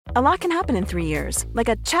A lot can happen in 3 years, like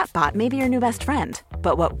a chatbot may be your new best friend.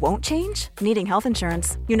 But what won't change? Needing health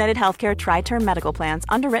insurance. United Healthcare Tri-Term Medical Plans,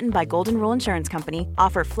 underwritten by Golden Rule Insurance Company,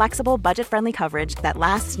 offer flexible, budget-friendly coverage that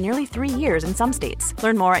lasts nearly 3 years in some states.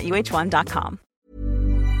 Learn more at uh1.com.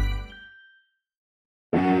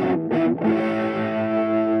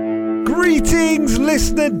 Greetings,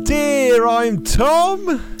 listener dear. I'm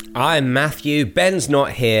Tom. I'm Matthew. Ben's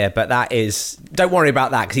not here, but that is... Don't worry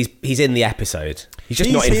about that, because he's in the episode. He's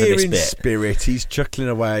just not in for this bit. He's here in spirit. He's chuckling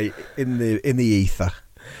away in the ether.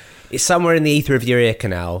 It's somewhere in the ether of your ear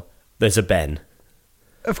canal. There's a Ben.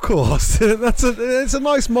 Of course. It's a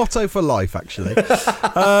nice motto for life, actually.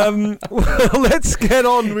 Well, let's get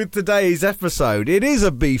on with today's episode. It is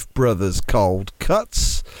a Beef Brothers Cold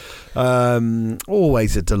Cuts.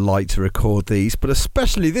 Always a delight to record these, but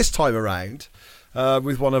especially this time around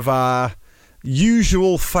with one of our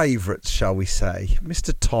usual favourites, shall we say,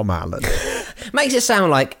 Mr. Tom Allen. Makes it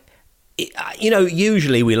sound like,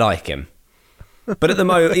 usually we like him. But at the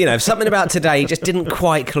moment, something about today just didn't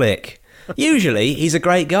quite click. Usually, he's a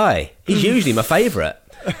great guy. He's usually my favourite.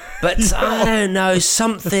 But I don't know,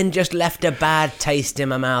 something just left a bad taste in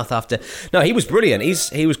my mouth after... No, he was brilliant.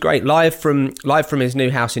 He was great. Live from his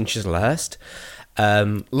new house in Chislehurst.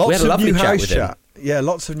 We had a lovely chat with him. Yeah,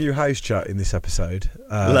 lots of new house chat in this episode.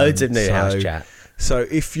 Loads of new house chat. So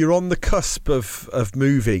if you're on the cusp of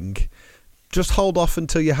moving, just hold off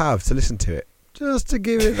until you have to listen to it. Just to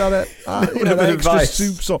give it that extra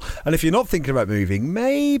soup salt. And if you're not thinking about moving,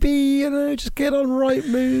 maybe, just get on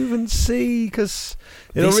Rightmove and see, because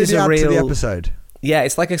it'll really add to the episode. Yeah,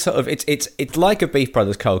 it's like a sort of it's like a Beef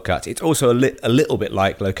Brothers Cold Cut. It's also a little bit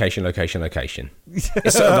like location.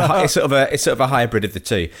 It's sort of a hybrid of the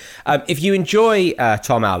two. If you enjoy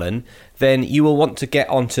Tom Allen, then you will want to get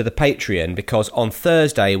onto the Patreon, because on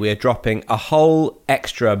Thursday we are dropping a whole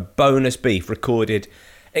extra bonus beef recorded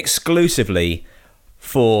exclusively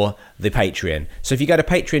for the Patreon. So if you go to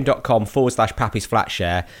patreon.com/Pappy's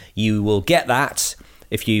Flatshare, you will get that.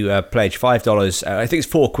 If you pledge $5, I think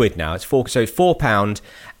it's £4 now. It's £4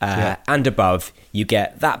 and above. You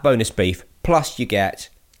get that bonus beef, plus you get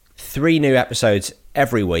 3 new episodes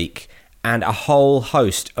every week and a whole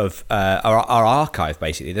host of our archive.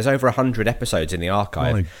 Basically, there's over 100 episodes in the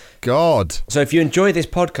archive. Oh my God! So if you enjoy this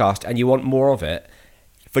podcast and you want more of it,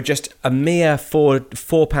 for just a mere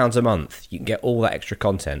 £4 a month, you can get all that extra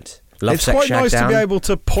content. It's quite nice to be able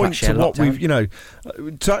to point to what we've,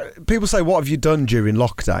 people say, "What have you done during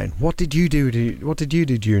lockdown? What did you do during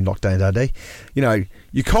lockdown, Daddy?"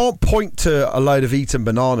 You can't point to a load of eaten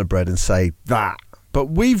banana bread and say that.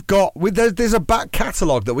 But there's a back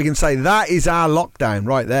catalogue that we can say that is our lockdown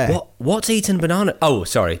right there. What's eaten banana? Oh,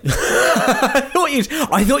 sorry. I thought you.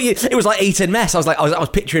 It was like eaten mess. I was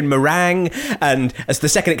picturing meringue, and as the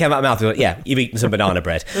second it came out of my mouth, I thought, yeah, you've eaten some banana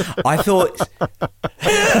bread. I thought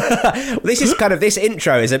this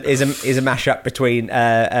intro is a mashup between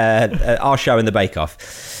our show and the Bake Off.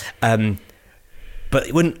 But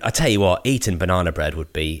I tell you what, eaten banana bread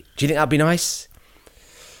would be. Do you think that'd be nice?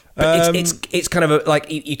 But it's kind of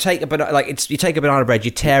like you take a banana bread,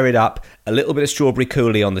 you tear it up, a little bit of strawberry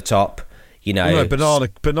coulis on the top, No, banana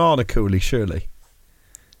coulis, surely.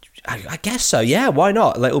 I guess so. Yeah, why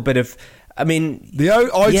not? A little bit of. I mean,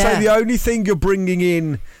 I'd say the only thing you're bringing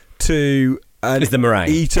in to is the meringue.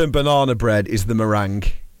 Eaten banana bread is the meringue.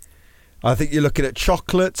 I think you're looking at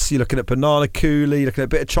chocolates, you're looking at banana coulis, you're looking at a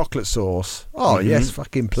bit of chocolate sauce. Oh, yes,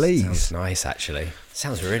 fucking please. Sounds nice, actually.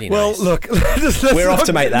 Sounds really nice. Well, look, we're off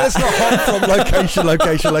to make that. Let's not hop from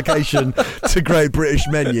location to Great British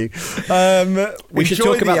Menu. We should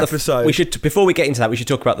talk about the episode. Before we get into that, we should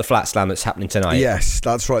talk about the Flat Slam that's happening tonight. Yes,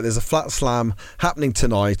 that's right. There's a Flat Slam happening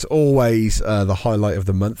tonight. Always the highlight of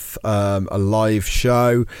the month. A live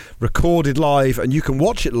show, recorded live, and you can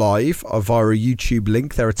watch it live via a YouTube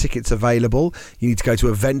link. There are tickets available. You need to go to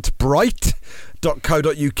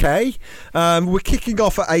eventbrite.co.uk. We're kicking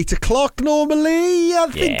off at 8 o'clock normally. I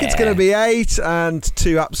think it's going to be 8, and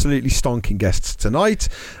 2 absolutely stonking guests tonight.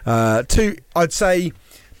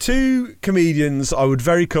 Two comedians I would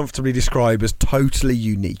very comfortably describe as totally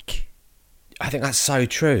unique. I think that's so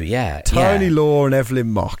true, yeah. Tony Law and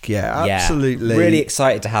Evelyn Mock, absolutely. Really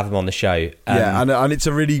excited to have them on the show. And it's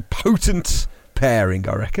a really potent pairing,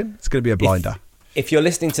 I reckon. It's going to be a blinder. If you're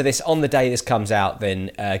listening to this on the day this comes out,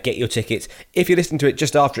 then get your tickets. If you're listening to it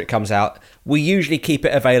just after it comes out, we usually keep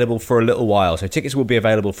it available for a little while. So tickets will be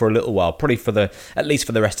available for a little while, probably at least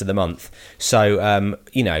for the rest of the month. So,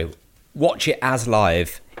 watch it as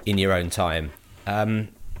live in your own time.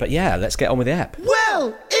 But yeah, let's get on with the app.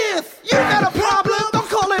 Well, if you got a problem, don't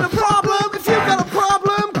call it a problem. If you got a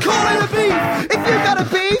problem, call it a beef. If you got a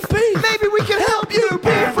beef, maybe we can help you.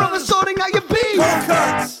 Beef from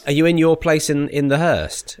Are you in your place in the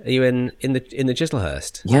Hurst? Are you in the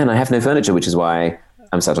Chislehurst? Yeah, and I have no furniture, which is why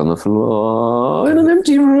I'm sat on the floor in an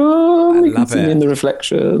empty room. You can see me in the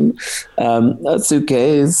reflection. A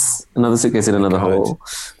suitcase, another suitcase in another hole.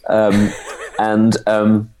 It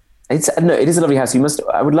is a lovely house.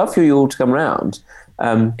 I would love for you all to come round.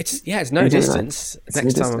 It's no distance.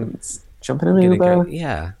 Next time, jump in an Uber.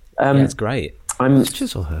 Yeah, it's great. It's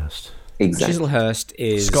Chislehurst. Exactly. Chislehurst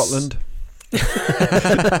is Scotland.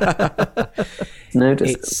 No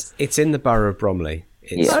distance. It's in the borough of Bromley.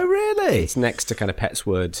 Oh, really? It's next to kind of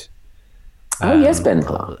Petswood. Yes, Ben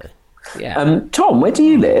Clark. Yeah. Tom, where do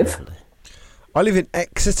you live? I live in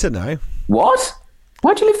Exeter now. What?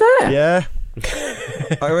 Why do you live there? Yeah.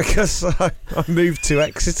 Because I moved to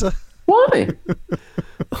Exeter. Why? Did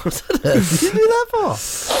you do that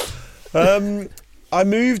for? I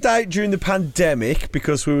moved out during the pandemic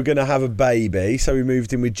because we were going to have a baby, so we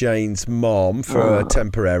moved in with Jane's mom for a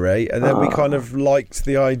temporary, and then we kind of liked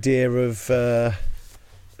the idea of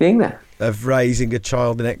being there, of raising a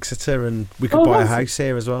child in Exeter, and we could buy a house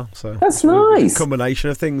here as well. So that's nice. A combination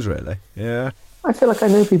of things, really. Yeah. I feel like I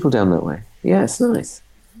know people down that way. Yeah, it's nice.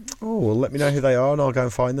 Oh, well, let me know who they are, and I'll go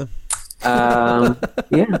and find them.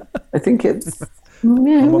 Yeah, I think it's.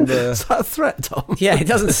 Is that a threat, Tom? Yeah, it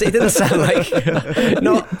doesn't sound like.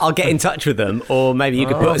 Not, I'll get in touch with them, or maybe you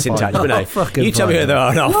could put us in touch. But no, you tell me who they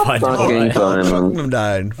are, and I'll find them. I'll track them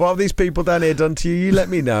down. What have these people down here done to you? You let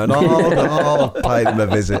me know, and I'll pay them a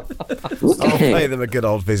visit. I'll pay them a good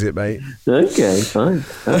old visit, mate. Okay, fine.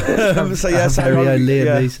 So yes, Liam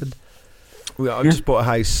Neeson. I just bought a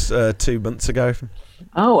house 2 months ago.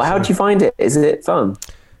 Oh, how did you find it? Is it fun?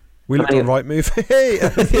 We looked on Rightmove.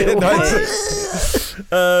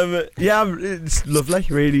 It's lovely,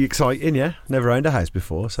 really exciting. Yeah, never owned a house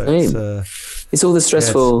before, so it's all the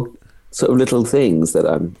stressful sort of little things that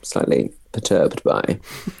I'm slightly perturbed by.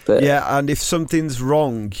 But yeah, and if something's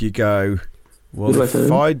wrong, you go, well,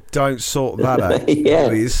 if I don't sort that out,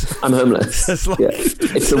 please, I'm homeless. If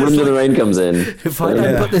the wind and the rain comes in, if I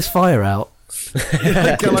don't put this fire out.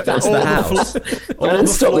 That's the house. And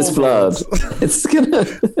stop this flood. It's gonna.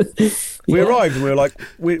 We arrived and we were like,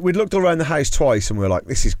 we'd looked all around the house twice and we were like,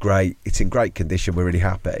 this is great. It's in great condition. We're really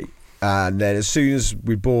happy. And then as soon as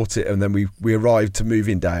we bought it, and then we arrived to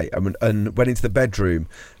move-in day and went into the bedroom,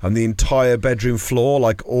 and the entire bedroom floor,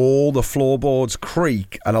 like all the floorboards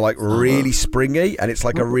creak and are like really springy, and it's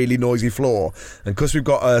like a really noisy floor. And because we've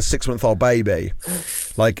got a 6-month-old baby,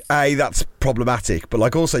 like that's problematic. But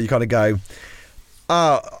like also you kind of go,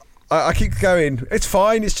 I keep going, it's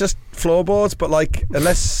fine, it's just floorboards, but like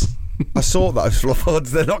unless I sort those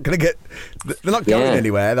floorboards, they're not going going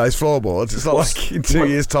anywhere, those floorboards. It's not like in 2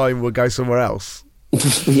 years' time we'll go somewhere else.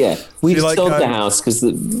 Yeah, we sold the house because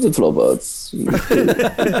the floorboards.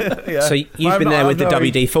 Yeah. So you've been there with the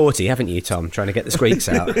WD-40, haven't you, Tom, trying to get the squeaks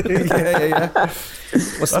out? Yeah.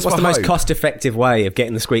 What's the most cost-effective way of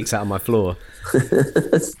getting the squeaks out of my floor?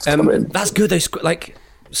 That's good, though. Like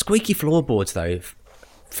squeaky floorboards, though,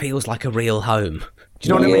 feels like a real home. Do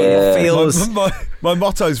you know what I mean? It feels. My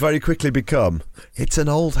motto's very quickly become, it's an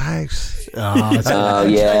old house.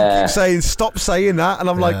 Yeah. Stop saying that, and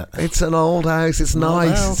I'm like, it's an old house. It's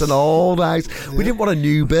nice. It's an old house. Yeah. We didn't want a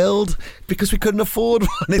new build because we couldn't afford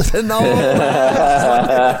one. It's an old house.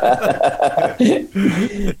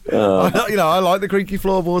 I like the creaky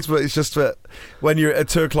floorboards, but it's just that when you're at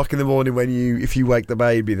 2 o'clock in the morning, if you wake the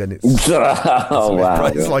baby, then it's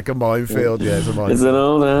it's like a minefield. Yeah, it's a minefield. It's an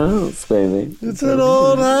old house, baby. It's an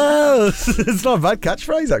old house. It's not a bad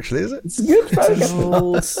catchphrase, actually, is it? It's a good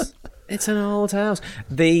phrase. It's an old house.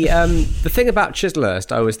 The thing about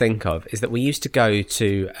Chislehurst I always think of is that we used to go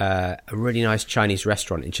to a really nice Chinese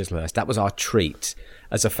restaurant in Chislehurst. That was our treat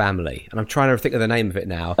as a family, and I'm trying to think of the name of it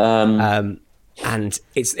now. And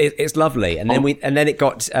it's lovely. And then it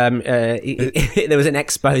got there was an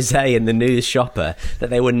expose in the News Shopper that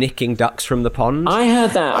they were nicking ducks from the pond. I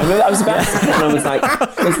heard that. I was about to say that, and I was like,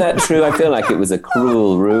 is that true? I feel like it was a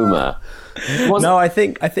cruel rumour. No, I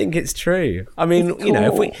think it's true. I mean,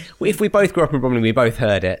 if we both grew up in Bromley, we both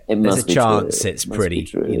heard it. There's a chance it's pretty.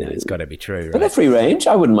 It's got to be true. Right? But they're free range.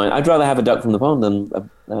 I wouldn't mind. I'd rather have a duck from the pond than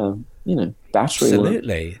battery.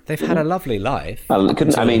 Absolutely, they've had a lovely life.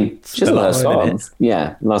 Chislehurst farms.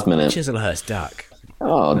 Yeah, last minute. Chislehurst duck.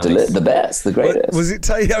 Oh, nice. The best, the greatest. Was it?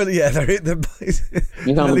 At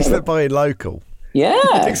least they're buying local.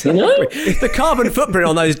 Yeah, exactly. The carbon footprint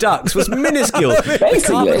on those ducks was minuscule. The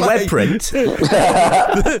carbon web print.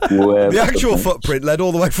 The actual footprint led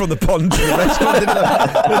all the way from the pond to the restaurant.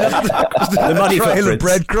 The muddy trail of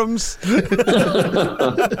breadcrumbs.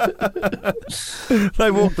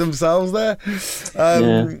 They walked themselves there.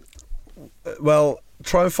 Well,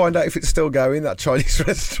 try and find out if it's still going, that Chinese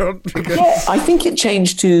restaurant? Because Yeah, I think it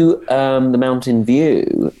changed to the Mountain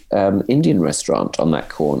View Indian restaurant on that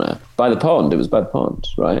corner by the pond. It was by the pond,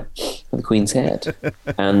 right? By the Queen's Head.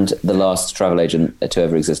 And the last travel agent to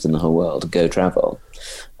ever exist in the whole world, Go Travel.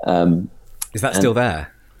 Is that still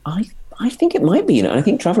there? I think it might be. You know, I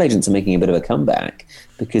think travel agents are making a bit of a comeback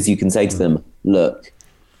because you can say to them, look,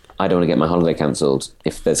 I don't want to get my holiday cancelled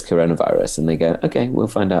if there's coronavirus. And they go, okay, we'll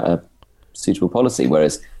find out a suitable policy.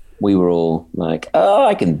 Whereas we were all like, oh,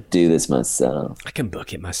 I can do this myself. I can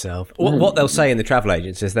book it myself. What they'll say in the travel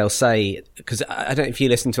agents is they'll say, because I don't know if you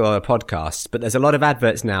listen to our podcasts, but there's a lot of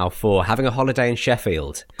adverts now for having a holiday in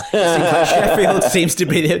Sheffield. Sheffield seems to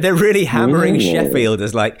be, they're really hammering Sheffield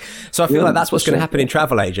as like, so I feel like that's what's going to happen in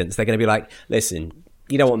travel agents. They're going to be like, listen,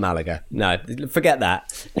 you don't want Malaga. No, forget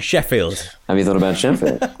that. Sheffield. Have you thought about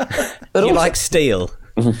Sheffield? But You like steel.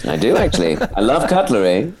 I do, actually. I love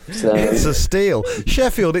cutlery. So. it's a steal.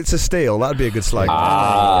 Sheffield, it's a steal. That'd be a good slogan.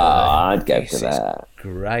 I'd go for that.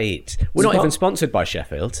 Great. We're not even sponsored by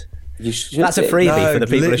Sheffield. You should That's a be. freebie for the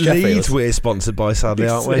people of Sheffield. Leeds we're sponsored by, sadly,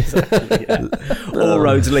 aren't we? All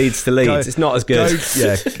roads leads to Leeds. It's not as good.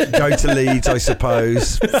 Go to Leeds, I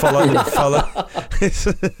suppose. Follow.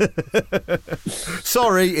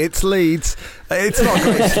 Sorry, it's Leeds. It's not a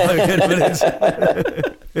great slogan,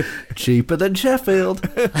 but it's Cheaper than Sheffield.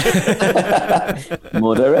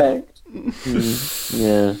 More direct.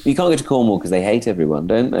 Yeah. You can't go to Cornwall because they hate everyone,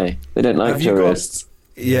 don't they? They don't like Have you got- tourists.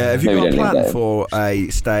 Yeah, have you Maybe got a don't plan live there. for a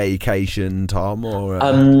staycation, Tom? Or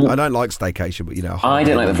I don't like staycation, but you know, I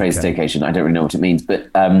don't like the phrase staycation. I don't really know what it means, but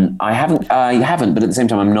I haven't. But at the same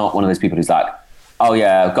time, I'm not one of those people who's like, oh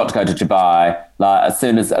yeah, I've got to go to Dubai. Like as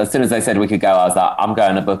soon as they said we could go, I was like, I'm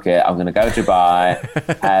going to book it. I'm going to go to Dubai,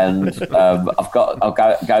 and I'll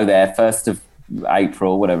go there 1st of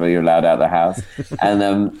April, whatever you're allowed out of the house,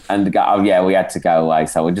 and go, oh yeah, we had to go away,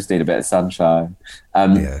 so we just need a bit of sunshine.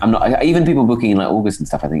 I'm not even people booking in like August and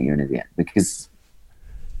stuff. I think you're an idiot because,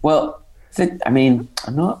 well, I'm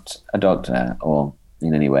not a doctor or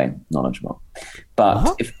in any way knowledgeable,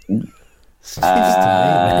 but if. Did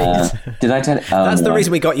I tell you? Oh, That's the no.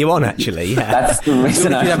 reason we got you on, actually. Yeah. That's the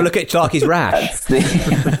reason. You have a look at Clarky's rash.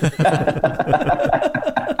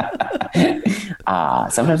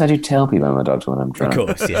 Sometimes I do tell people I'm a doctor when I'm drunk. Of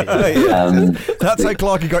course, yeah. That's how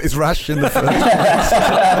Clarky got his rash in the first.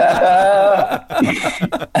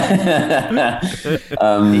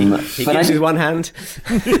 He gives with one hand.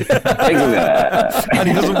 And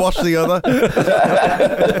he doesn't wash the other.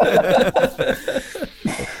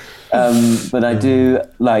 But I do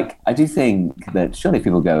think that surely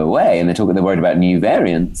people go away and they're worried about new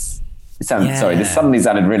variants. Sorry, this suddenly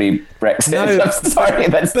sounded really Brexit. No, I'm sorry,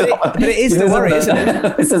 but it is the worry, isn't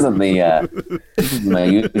it? This isn't my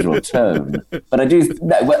usual tone. But I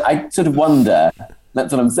sort of wonder.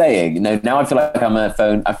 That's what I'm saying. You know, now I feel like I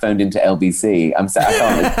phoned into LBC. I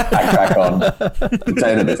can't backtrack on the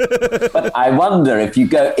tone of this. But I wonder if you're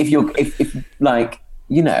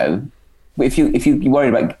worried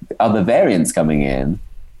about other variants coming in,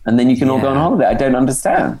 and then you can all go on holiday. I don't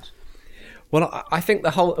understand. Well, I think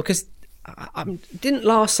the whole because didn't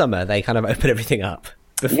last summer they kind of open everything up.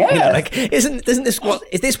 Yeah. You know, like isn't this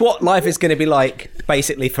what life is going to be like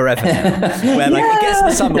basically forever now? Where like it gets to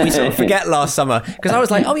the summer, we sort of forget last summer because I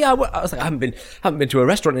was like, oh yeah, I haven't been to a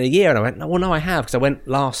restaurant in a year, and I went, no, I have because I went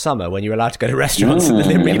last summer when you were allowed to go to restaurants, and then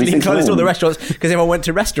they immediately closed all the restaurants because everyone went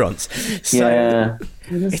to restaurants. So, yeah,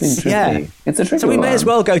 it's a tricky So we may one. as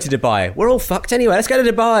well go to Dubai. We're all fucked anyway. Let's go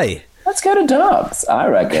to Dubai. Let's go to Dubs, I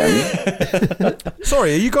reckon.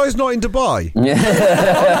 Sorry, are you guys not in Dubai? Yeah.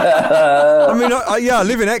 I mean, I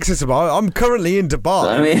live in Exeter, but I'm currently in Dubai.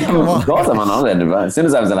 I mean, of course I'm on holiday in Dubai. As soon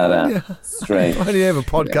as I was allowed out. Straight. I only have a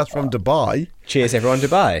podcast from Dubai. Cheers, everyone,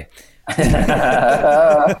 Dubai.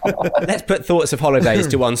 Let's put thoughts of holidays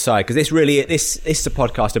to one side because this is a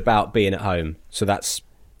podcast about being at home, so that's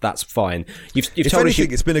fine. You've If told us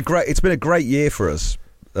anything, it's been a great year for us.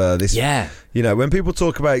 You know, when people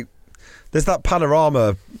talk about, there's that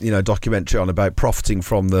Panorama, documentary on about profiting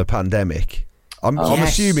from the pandemic. I'm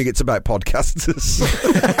assuming it's about podcasters.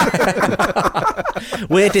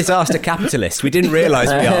 We're disaster capitalists. We didn't realise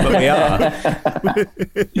we are, but we are.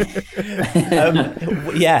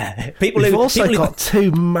 We've also got 2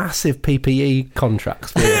 massive PPE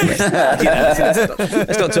contracts.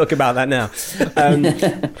 Let's not talk about that now.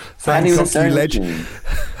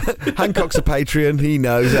 Hancock's a Patreon. He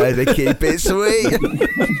knows how to keep it sweet.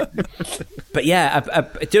 But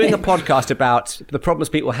doing a podcast about the problems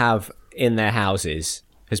people have in their houses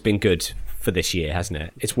has been good for this year, hasn't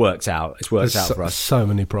it? It's worked out. It's worked out for us. So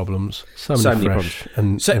many problems. So many fresh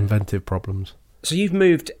and inventive problems. So you've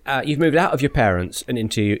moved out of your parents and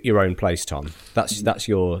into your own place, Tom. That's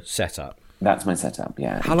your setup. That's my setup.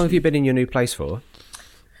 Yeah. How long have you been in your new place for?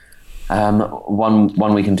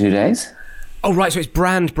 1 week and 2 days. Oh, right. So it's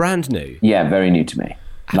brand new. Yeah, very new to me.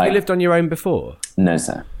 Have you lived on your own before? No,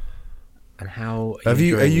 sir. And how Are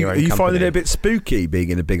you finding company? it a bit spooky being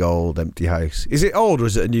in a big old empty house? Is it old or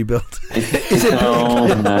is it a new build? Is it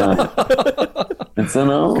old? No. It's an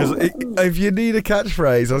old. Because if you need a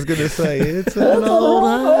catchphrase, I was going to say it's an old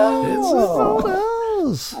house. It's an old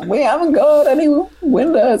house. We haven't got any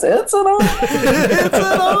windows. It's an old. It's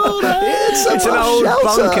an old house. It's an old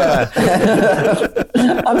bunker.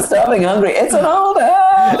 I'm starving hungry. It's an old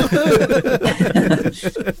house.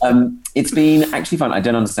 It's been actually fun. I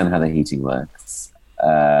don't understand how the heating works.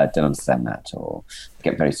 Don't understand that or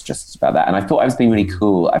get very stressed about that. And I thought I was being really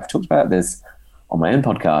cool. I've talked about this on my own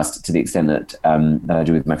podcast to the extent that that I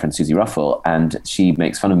do with my friend Susie Ruffle, and she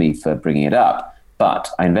makes fun of me for bringing it up. But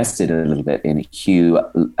I invested a little bit in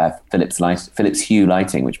Philips Hue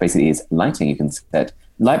lighting, which basically is lighting. You can set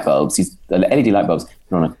light bulbs, these LED light bulbs,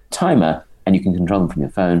 they're on a timer, and you can control them from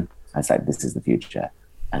your phone. I was like, this is the future.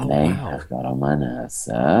 And they have got on my nerves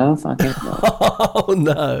so fucking Oh,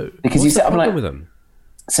 no. Because What's you set the up problem like... with them?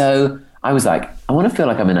 So I was like, I want to feel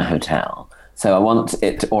like I'm in a hotel. So I want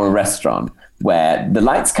it, or a restaurant, where the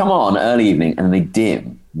lights come on early evening and they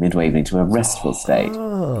dim midway evening to a restful state.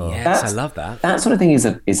 Yes, I love that. That sort of thing is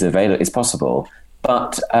available, is possible.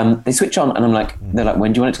 But they switch on, and I'm like, they're like,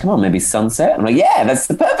 when do you want it to come on? Maybe sunset? I'm like, yeah, that's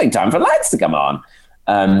the perfect time for lights to come on.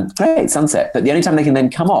 Great, sunset. But the only time they can then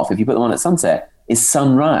come off, if you put them on at sunset, is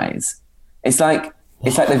sunrise. It's like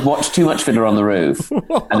they've watched too much Fiddler on the Roof,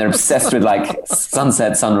 and they're obsessed with like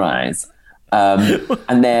sunset, sunrise.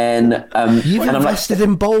 And then You've and invested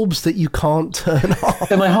in bulbs that you can't turn off.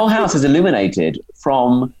 so my whole house is illuminated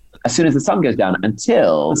from as soon as the sun goes down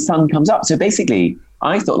until the sun comes up. So basically,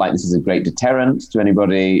 I thought like this is a great deterrent to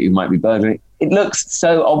anybody who might be burgling. It looks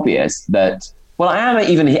so obvious that, well,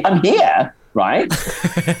 I'm here, right?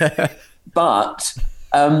 But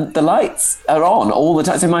the lights are on all the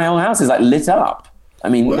time. So my whole house is like lit up. I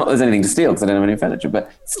mean, not that there's anything to steal because I don't have any furniture,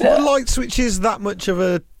 but still. Are light switches that much of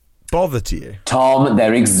a bother to you? Tom,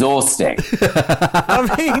 they're exhausting.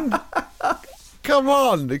 I mean, come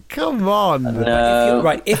on.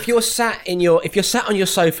 If you're sat on your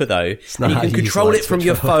sofa though, and you can control it from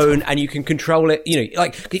your phone, and you can control it,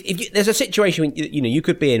 there's a situation you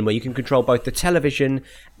could be in where you can control both the television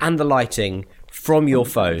and the lighting from your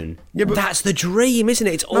phone. Yeah, but that's the dream, isn't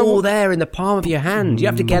it? It's all there in the palm of your hand. You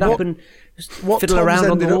have to get up and fiddle around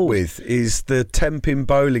on the wall. What Tom's ended up with is the Tenpin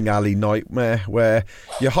bowling alley nightmare, where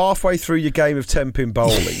you're halfway through your game of Tenpin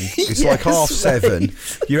bowling. It's like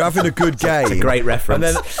 7:30. You're having a good game. That's a great reference.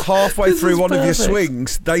 And then halfway through one of your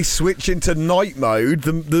swings, they switch into night mode.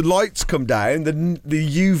 The lights come down. The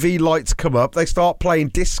UV lights come up. They start playing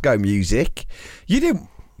disco music.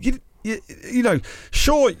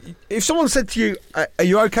 Sure, if someone said to you, are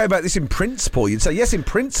you okay about this in principle? You'd say, yes, in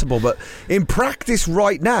principle, but in practice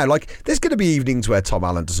right now, like, there's going to be evenings where Tom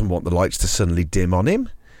Allen doesn't want the lights to suddenly dim on him.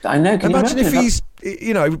 I know. Can Imagine you if he's,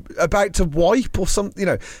 about to wipe or something,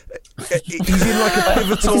 he's in like a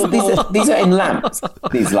pivotal... these are in lamps,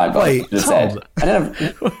 these light bulbs. Wait, just Tom. said. I don't know.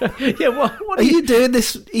 Yeah, what Are you doing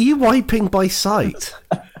this? Are you wiping by sight?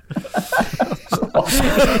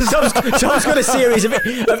 Tom's got a series of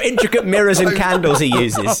intricate mirrors and candles he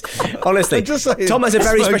uses. Honestly, Tom has a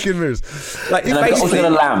very special And mirrors. I've also got a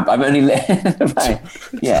lamp. I'm only right.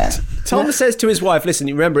 Yeah. Tom says to his wife, "Listen,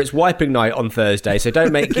 remember it's wiping night on Thursday, so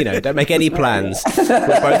don't make any plans.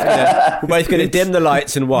 We're both going to dim the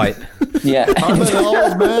lights and wipe." Yeah. I'm an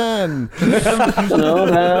old man.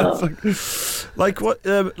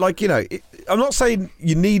 I'm not saying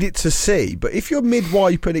you need it to see, but if you're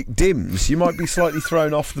mid-wipe and it dims, you might be slightly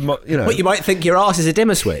thrown off the... But you might think your arse is a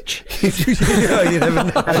dimmer switch. You never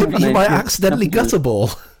know. You might accidentally gut a ball.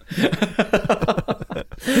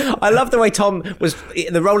 I love the way Tom was...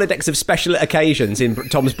 The Rolodex of special occasions in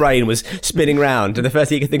Tom's brain was spinning round, and the first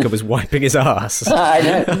thing he could think of was wiping his arse. I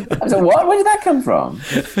know. I was like, what? Where did that come from?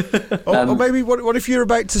 Or maybe, what if you're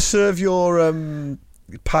about to serve your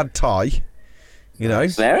pad thai...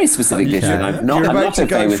 Very specific dish. You're I'm not to okay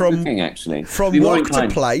go with from cooking, actually. From wok to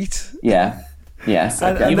plate. Yeah. Yes.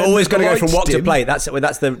 Okay. You've always got to go from wok to plate. That's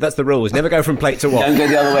the rules. Never go from plate to wok. Don't go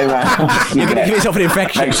the other way around. You're going to give yourself an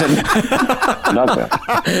infection.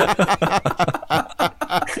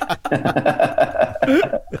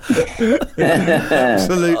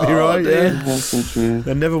 Absolutely right. Yeah. That's so true.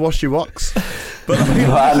 And never wash your woks. But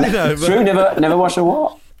true. Never wash a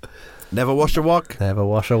wok. Never wash a wok. Never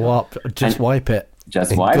wash a wop. Just wipe it.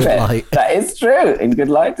 Just In wipe good it. light. That is true. In good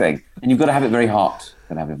lighting. And you've got to have it very hot. You've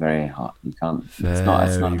got to have it very hot. You can't. It's not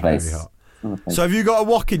a place. very hot. It's not a place. So have you got a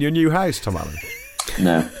wok in your new house, Tom Allen?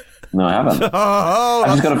 No, I haven't. Oh,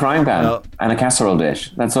 I've just got a frying pan and a casserole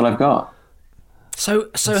dish. That's all I've got. So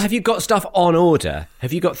have you got stuff on order?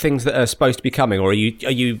 Have you got things that are supposed to be coming, or are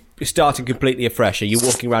you starting completely afresh? Are you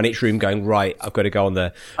walking around each room going, right, I've got to go on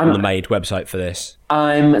the Made website for this?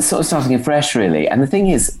 I'm sort of starting afresh, really. And the thing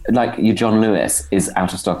is, like, your John Lewis is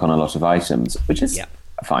out of stock on a lot of items, which is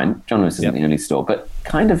fine. John Lewis isn't the only store, but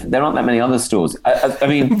kind of there aren't that many other stores. I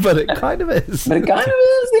mean, But it kind of is. But it kind of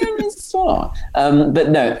is the only store. But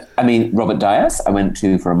no, I mean, Robert Dias, I went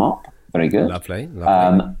to for a mop. Very good. Lovely.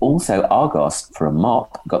 Also, Argos for a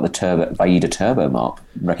mop. Got the Vaida Turbo mop.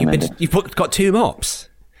 Recommended. You've got 2 mops.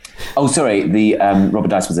 Oh, sorry. The Robert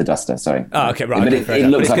Dias was a duster. Sorry. Oh, okay, right. But Okay, it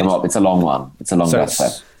looks like a mop. It's a long one. It's a long duster.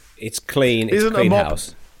 It's clean. It's Isn't clean a mop,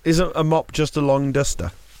 house. Isn't a mop just a long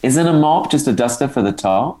duster? Isn't a mop just a duster for the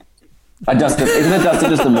top? A duster. Isn't a duster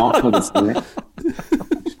just a mop for the ceiling?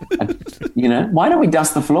 You know, why don't we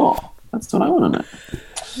dust the floor? That's what I want to know.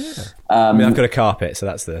 I mean, I've got a carpet, so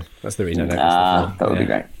that's the reason I know. That would be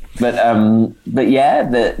great. But yeah,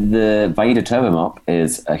 the Vaida Turbo Mop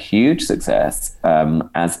is a huge success,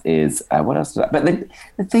 as is what else? But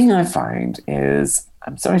the thing I find is,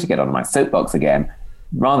 I'm sorry to get on my soapbox again.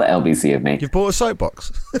 Rather LBC of me. You've bought a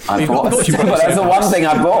soapbox. I bought. But that's the one thing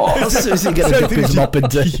I bought. What's he going to dip his mop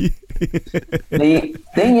into? The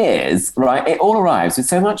thing is, right? It all arrives with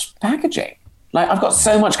so much packaging. Like, I've got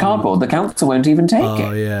so much cardboard, the council won't even take it.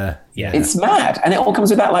 Oh, yeah. It's mad. And it all comes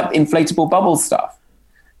with that, like, inflatable bubble stuff,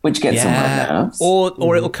 which gets on my nerves. Or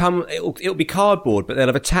it'll be cardboard, but they'll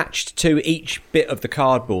have attached to each bit of the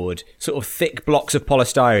cardboard sort of thick blocks of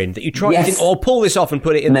polystyrene that you try to think, oh, pull this off and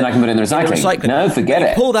put it in. And then I can put it in the recycling. No, forget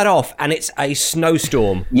it. Pull that off, and it's a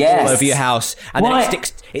snowstorm all over your house, and then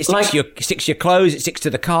it sticks to your clothes, it sticks to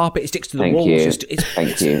the carpet, it sticks to the walls.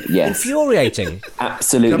 Thank you. Yes, infuriating.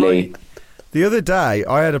 Absolutely. The other day,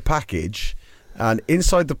 I had a package, and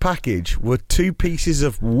inside the package were 2 pieces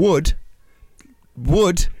of wood.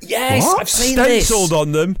 Yes, I've seen this. Stenciled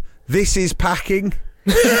on them. This is packing.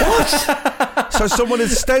 What? So someone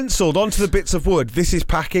has stenciled onto the bits of wood. This is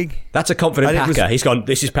packing. That's a confident packer. He's gone,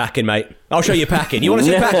 this is packing, mate. I'll show you packing. You want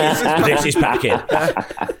to see packing? This is packing.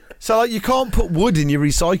 So, like, you can't put wood in your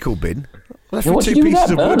recycle bin. What do you do with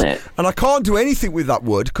that? Burn it. And I can't do anything with that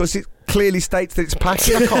wood because it clearly states that it's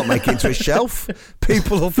packing. I can't make it into a shelf.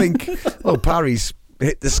 People will think, oh, Parry's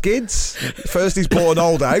hit the skids. First he's bought an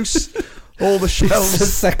old house. All the shelves. It's the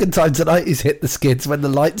second time tonight he's hit the skids when the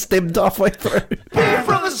lights dimmed halfway through. Beef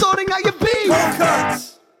Brothers sorting out your beef.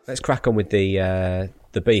 Let's crack on with the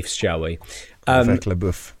beefs, shall we? Avec le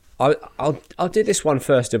boeuf. I'll do this one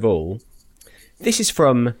first of all. This is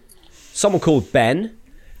from someone called Ben.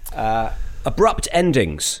 Abrupt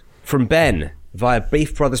endings from Ben via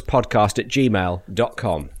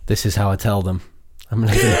beefbrotherspodcast@gmail.com. This is how I tell them. I'm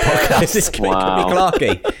going to do a podcast. This is could be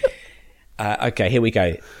Clarky. Okay, here we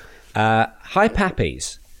go. Hi,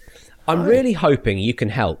 Pappies. I'm really hoping you can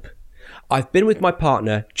help. I've been with my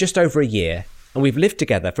partner just over a year, and we've lived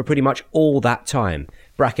together for pretty much all that time.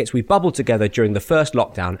 Brackets, we bubbled together during the first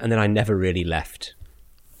lockdown, and then I never really left.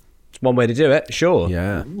 It's one way to do it, sure.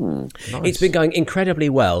 Yeah. Nice. It's been going incredibly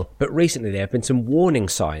well, but recently there have been some warning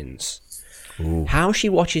signs. Ooh. How she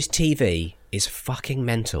watches TV is fucking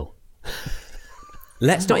mental.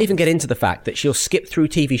 Let's not even get into the fact that she'll skip through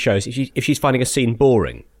TV shows if she's finding a scene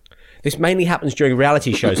boring. This mainly happens during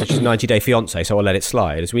reality shows such as 90 Day Fiancé, so I'll let it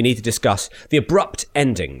slide, as we need to discuss the abrupt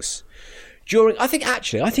endings. I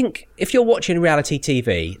think if you're watching reality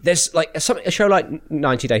TV, there's like a show like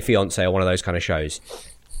 90 Day Fiancé or one of those kind of shows.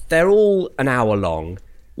 They're all an hour long.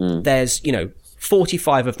 There's,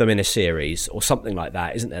 45 of them in a series or something like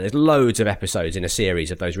that, isn't there? There's loads of episodes in a series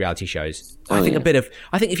of those reality shows. I think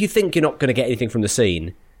if you think you're not going to get anything from the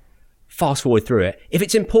scene, fast forward through it. If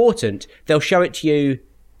it's important, they'll show it to you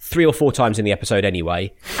 3 or 4 times in the episode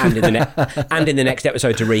anyway, and in the next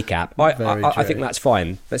episode to recap. I think that's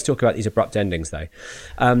fine. Let's talk about these abrupt endings though.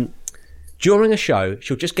 During a show,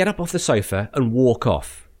 she'll just get up off the sofa and walk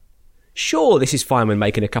off. Sure, this is fine when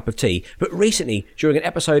making a cup of tea, but recently, during an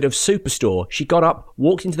episode of Superstore, she got up,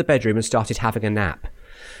 walked into the bedroom and started having a nap.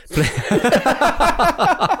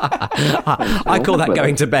 I call that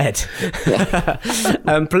going to bed.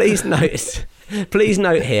 Please Please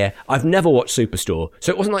note here, I've never watched Superstore,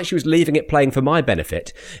 so it wasn't like she was leaving it playing for my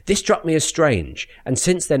benefit. This struck me as strange, and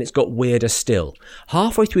since then it's got weirder still.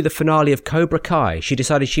 Halfway through the finale of Cobra Kai, she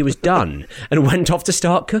decided she was done and went off to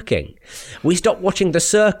start cooking. We stopped watching The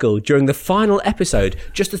Circle during the final episode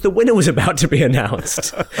just as the winner was about to be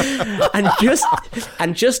announced. and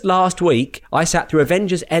just last week, I sat through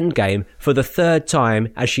Avengers Endgame for the third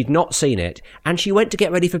time as she'd not seen it, and she went to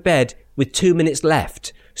get ready for bed with 2 minutes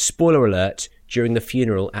left. Spoiler alert, during the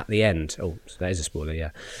funeral at the end. Oh, that is a spoiler,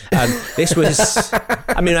 yeah. This was...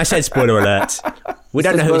 I said spoiler alert. We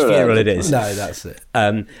don't know whose funeral it is. No, that's it.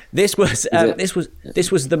 This was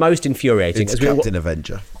the most infuriating. It's Captain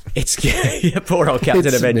Avenger. It's poor old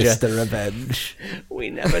Captain Avenger. Mr. Revenge. We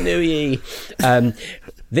never knew ye.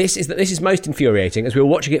 This is most infuriating as we were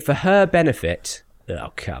watching it for her benefit.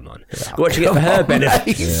 Oh, come on! Watching it for her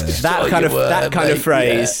benefit. That kind of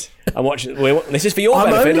phrase. I'm watching. This is for your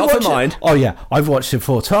benefit, not for mine. Oh yeah, I've watched it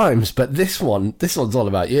 4 times, but this one's all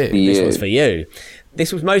about you. This one's for you.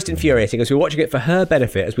 This was most infuriating as we were watching it for her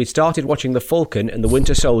benefit as we'd started watching The Falcon and The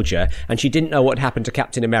Winter Soldier, and she didn't know what happened to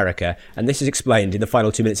Captain America, and this is explained in the final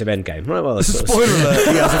 2 minutes of Endgame. Well, spoiler alert,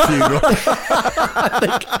 he has a funeral.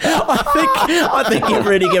 I think you've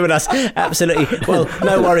really given us absolutely... Well,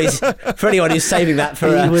 no worries for anyone who's saving that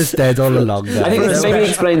for... He was dead all along. I think this maybe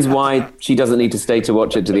explains why she doesn't need to stay to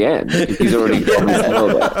watch it to the end. If he's already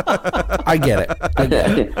spoiled it. I get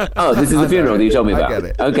it. Oh, this is the funeral that you told me about. I get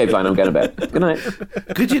it. Okay, fine, I'm going to bed. Good night.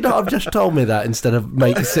 Could you not have just told me that instead of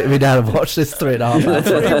sitting me down and watch this 3.5 hours?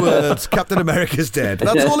 3 words, Captain America's dead.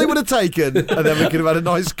 That's all he would have taken, and then we could have had a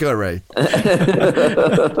nice curry.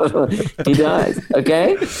 He dies,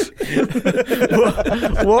 okay?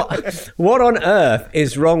 What on earth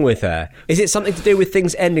is wrong with her? Is it something to do with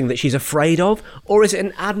things ending that she's afraid of? Or is it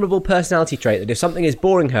an admirable personality trait that if something is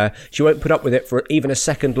boring her, she won't put up with it for even a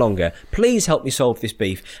second longer? Please help me solve this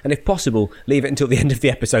beef, and if possible, leave it until the end of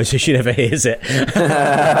the episode so she never hears it.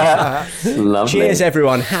 Lovely. Cheers,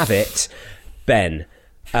 everyone. Have it. Ben.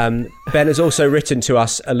 Ben has also written to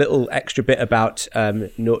us a little extra bit about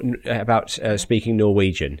speaking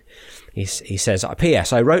Norwegian. He says,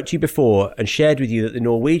 P.S. I wrote to you before and shared with you that the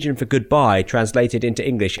Norwegian for goodbye translated into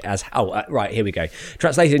English as... right, here we go.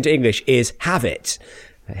 Translated into English is have it.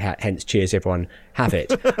 Hence, cheers, everyone. Have it.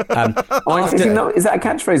 Is that a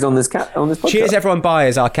catchphrase on this podcast? Cheers, everyone. Bye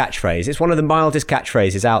is our catchphrase. It's one of the mildest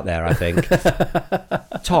catchphrases out there, I think.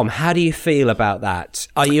 Tom, how do you feel about that?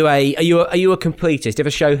 Are you a completist? If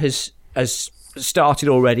a show has started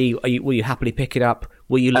already, will you happily pick it up?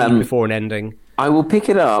 Will you leave before an ending? I will pick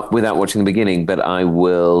it up without watching the beginning, but I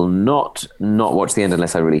will not watch the end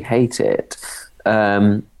unless I really hate it.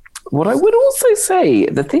 What I would also say,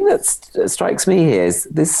 the thing that strikes me here is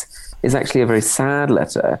this is actually a very sad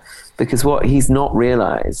letter, because what he's not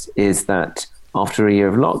realised is that after a year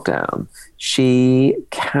of lockdown, she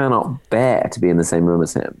cannot bear to be in the same room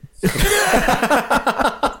as him.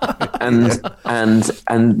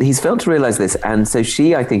 and he's failed to realise this, and so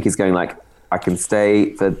she, I think, is going like, I'll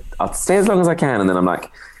stay as long as I can, and then I'm like,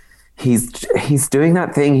 he's doing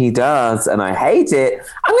that thing he does, and I hate it.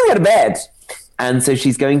 I'm going to go to bed. And so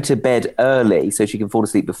she's going to bed early so she can fall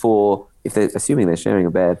asleep before, assuming they're sharing a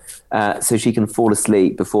bed, so she can fall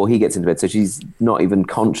asleep before he gets into bed. So she's not even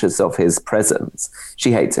conscious of his presence.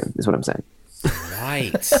 She hates him, is what I'm saying.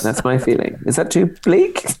 Right. That's my feeling. Is that too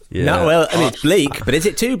bleak? Yeah. No, well, it's bleak, but is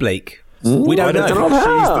it too bleak? We don't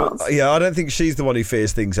know. I don't think she's the one who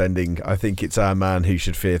fears things ending. I think it's our man who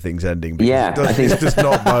should fear things ending. Yeah, I think it does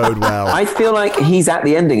not bode well. I feel like he's at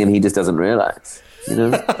the ending and he just doesn't realise. You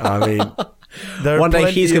know? I mean... One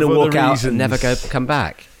day she's going to walk out and never come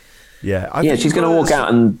back. Yeah, she's going to walk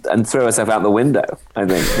out and throw herself out the window, I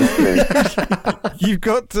think. You've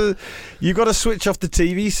got to switch off the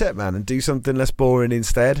TV set, man, and do something less boring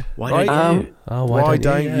instead. Why don't you? Why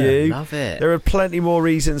don't you? Love it. There are plenty more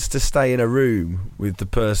reasons to stay in a room with the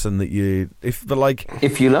person that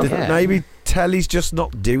if you love her. Maybe telly's just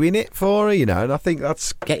not doing it for her, and I think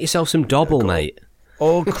that's... Get yourself some Dobble, mate.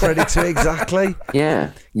 All credit to exactly.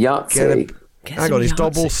 Yeah, Yahtzee. Hang on, is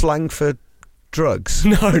Dobble slang for drugs?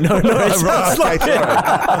 No. Sorry.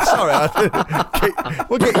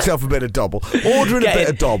 Well, get yourself a bit of Dobble. Ordering a bit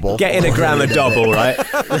of Dobble. Get in a gram of Dobble, right?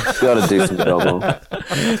 Got to do some Dobble.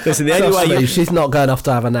 Listen, the only way she's not going off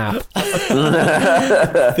to have a nap.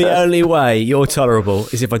 The only way you're tolerable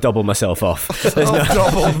is if I double myself off.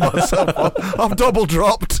 Doubled myself off. I've double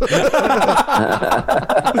dropped.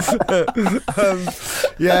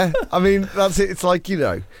 Yeah, I mean that's it. It's like you've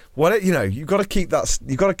got to keep that.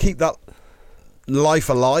 You've got to keep that life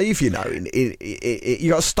alive. You know, you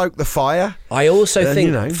got to stoke the fire. I also think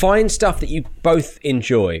you know. find stuff that you both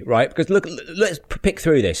enjoy, right? Because look, let's pick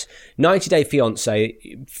through this. 90 Day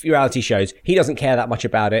Fiancé, reality shows. He doesn't care that much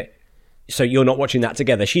about it, so you're not watching that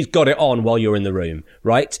together. She's got it on while you're in the room,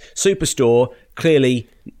 right? Superstore, clearly.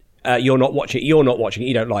 You're not watching it. You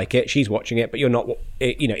don't like it. She's watching it, but you're not.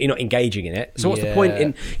 You're not engaging in it. So what's the point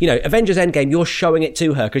in Avengers Endgame? You're showing it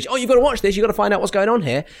to her because you've got to watch this. You've got to find out what's going on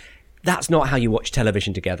here. That's not how you watch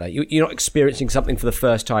television together. You're not experiencing something for the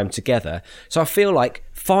first time together. So I feel like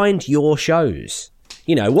find your shows.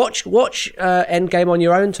 Watch Endgame on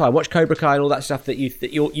your own time. Watch Cobra Kai and all that stuff that you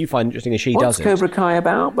find interesting and she doesn't. What's Cobra Kai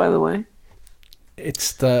about, by the way?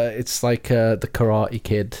 It's like the Karate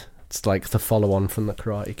Kid. It's like the follow-on from the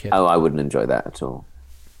Karate Kid. Oh, I wouldn't enjoy that at all.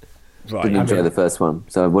 Right. Didn't enjoy the first one,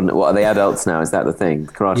 so I wouldn't. What are they adults now? Is that the thing?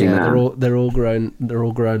 Karate Man. They're all grown. They're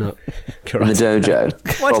all grown up. In the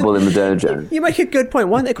dojo. Bobble in the dojo. You make a good point.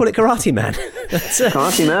 Why don't they call it Karate Man?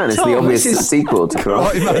 Karate Man is the obvious sequel to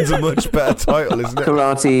Karate. Karate Man's a much better title, isn't it?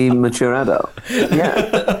 Karate mature adult.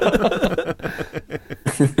 Yeah.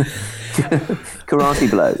 Karate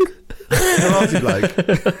bloke. Karate bloke.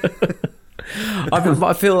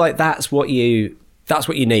 I feel like that's what you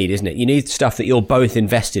need, isn't it? You need stuff that you're both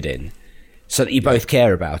invested in, so that you both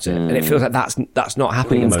care about it. And it feels like that's not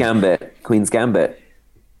happening. Queen's Gambit.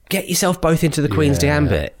 Get yourself both into the Queen's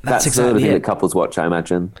Gambit. That's the sort of exactly thing it. that couples watch, I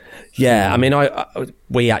imagine. Yeah, I mean,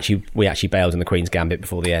 we actually bailed in the Queen's Gambit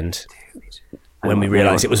before the end when we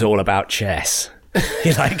realised it was all about chess.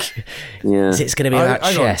 You're like, it's going to be about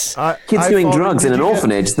chess. Kids doing drugs in an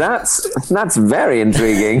orphanage. That's very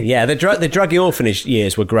intriguing. Yeah, the druggy orphanage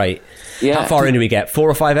years were great. Yeah. How far in do we get? 4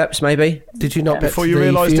 or 5 eps, maybe? Did you not Before you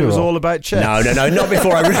realised it was all about chess? No, not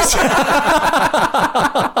before I realised.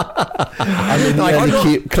 I mean, the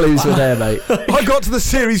only clues were there, mate. I got to the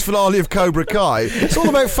series finale of Cobra Kai. It's all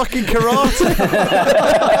about fucking karate.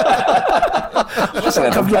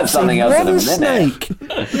 I've got something else in a minute.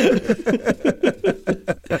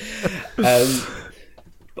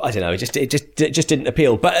 I don't know. It just didn't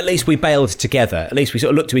appeal. But at least we bailed together. At least we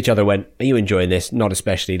sort of looked to each other and went, "Are you enjoying this? Not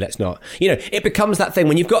especially. Let's not." It becomes that thing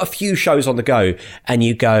when you've got a few shows on the go and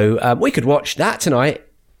you go, "We could watch that tonight,"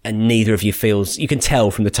 and neither of you feels. You can tell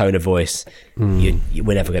from the tone of voice, we're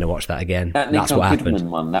never going to watch that again. That That's what happened. Kidman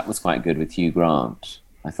one, that was quite good with Hugh Grant.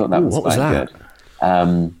 I thought that was what was quite that?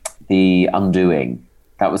 good. The Undoing.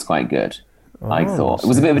 That was quite good. I thought it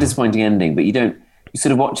was a bit of a disappointing ending, but you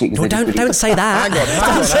sort of watch it. Well, don't say that.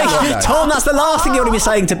 Hang on. Tom, that's the last thing you want to be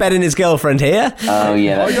saying to Ben and his girlfriend here. Oh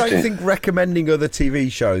yeah, I that's don't true. think recommending other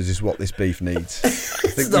TV shows is what this beef needs.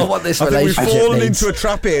 It's not what this I think we've relationship fallen needs. into a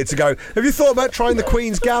trap here to go, have you thought about trying the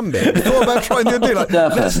Queen's Gambit? Have you thought about trying the other?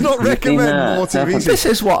 Let's not recommend more TV shows. This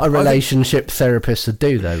is what a relationship therapist would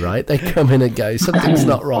do, though, right? They come in and go, something's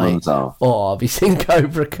not right. Or have you seen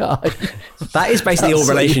Cobra Kai? That is basically all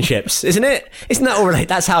relationships, isn't it? Isn't that all relate?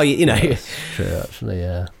 That's how you know. True, actually,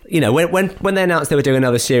 yeah. When they announced they were doing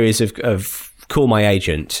another series of Call My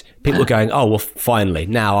Agent, people were going, "Oh well, finally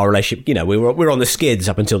now our relationship." We're on the skids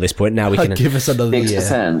up until this point. Now we can Give us another year.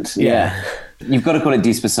 6%. Yeah. You've got to call it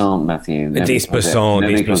 10%, Matthew.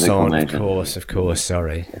 10%. Of course.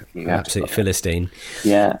 Sorry, absolute Philistine.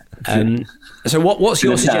 Yeah. So what's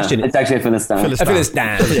your suggestion? It's actually a Philistine. A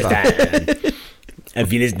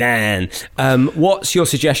Philistine. What's your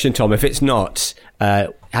suggestion, Tom? If it's not,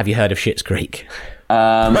 have you heard of Schitt's Creek?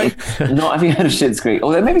 Not have you heard of Schitt's Creek?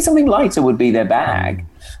 Although maybe something lighter would be their bag.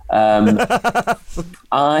 It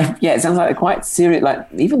sounds like they're quite serious. Like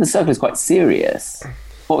even The Circle is quite serious.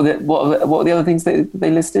 What were the other things they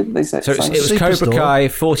listed? They said so. It was Cobra Kai,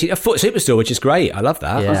 Superstore, which is great. I love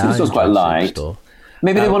that. Yeah, Superstore's quite light.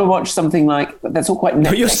 Maybe they want to watch something like that's all quite.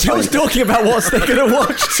 But you're still talking about what they're going to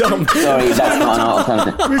watch, Tom. Sorry, that's not an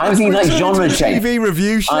alternative. I was thinking like genre change. TV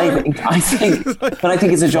review show. I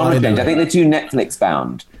think it's a genre change. I think they're too Netflix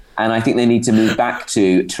bound, and I think they need to move back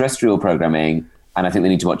to terrestrial programming. And I think they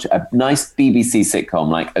need to watch a nice BBC sitcom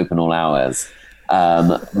like Open All Hours,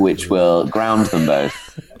 which will ground them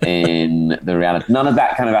both in the reality. None of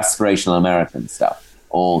that kind of aspirational American stuff.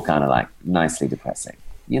 All kind of like nicely depressing.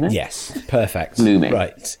 Yes, perfect. Blooming.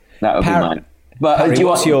 Right. That would be mine. But Harry, do you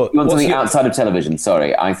want something your... outside of television?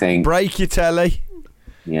 Sorry, I think... Break your telly.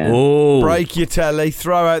 Yeah. Ooh. Break your telly.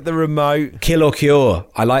 Throw out the remote. Kill or Cure.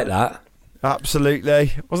 I like that.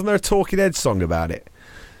 Absolutely. Wasn't there a Talking Heads song about it?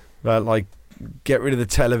 About, like, get rid of the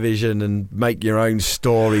television and make your own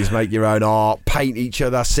stories, make your own art, paint each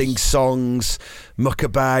other, sing songs, muck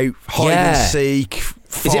about, hide and seek,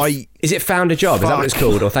 fight. Is it Found a Job? Is that what it's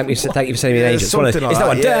called? Or thank you for sending me an agent. Something like that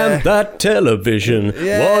one. that, Damn that television. What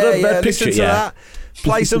a bad picture. Listen to that.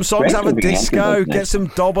 Play some songs, have a disco, get some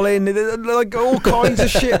dobble in, like all kinds of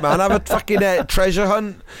shit, man. Have a fucking treasure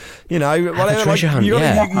hunt. You know, whatever. Treasure hunt, you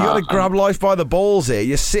got to grab life by the balls here.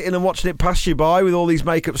 You're sitting and watching it pass you by with all these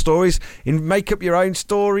make-up stories. Make up your own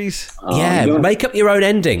stories. Make up your own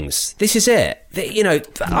endings. This is it. You know,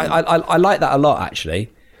 I like that a lot, actually.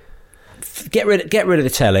 Get rid of the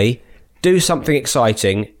telly. Do something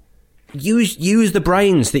exciting. Use the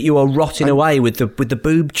brains that you are rotting away with the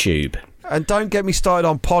boob tube. And don't get me started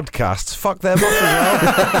on podcasts. Fuck them up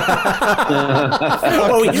as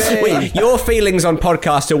well. Your feelings on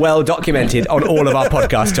podcasts are well documented on all of our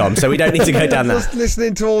podcasts, Tom, so we don't need to go down that. Just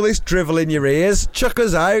listening to all this drivel in your ears. Chuck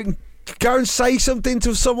us out. Go and say something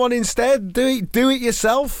to someone instead. Do it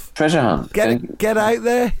yourself. Treasure hunt. Get out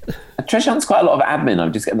there. A treasure hunt's quite a lot of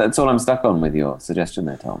admin. That's all I'm stuck on with your suggestion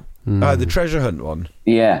there, Tom. The treasure hunt one.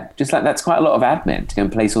 Yeah, just like that's quite a lot of admin to go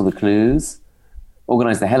and place all the clues.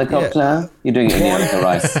 Organise the helicopter. Yeah. You're doing it in the Annika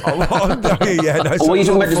Rice. Or were you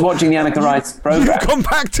talking about just watching the Annika Rice programme? You've come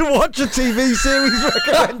back to watch a TV series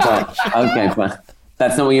recommendation. Okay, fine.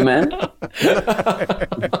 That's not what you meant?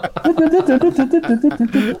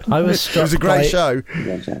 I was struck. It was a great show.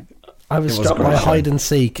 I was struck by hide and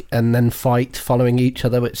seek and then fight following each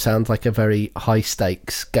other, which sounds like a very high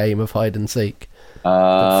stakes game of hide and seek.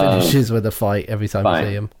 That finishes with a fight every time you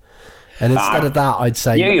see him. And instead of that, I'd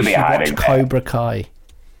say you should watch Cobra Kai.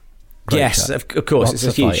 Yes, of course, it's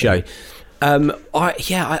a huge show. I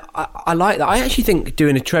like that. I actually think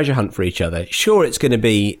doing a treasure hunt for each other. Sure, it's going to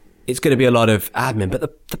be a lot of admin, but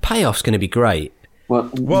the payoff's going to be great.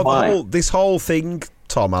 Well, this whole thing,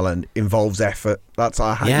 Tom Allen, involves effort. That's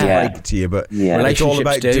I hate to break it to you, but it's all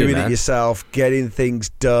about doing it yourself, getting things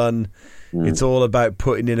done. It's all about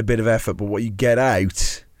putting in a bit of effort, but what you get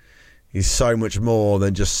out is so much more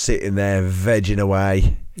than just sitting there vegging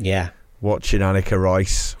away. Yeah. Watching Annika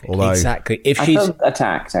Rice. Although exactly. I felt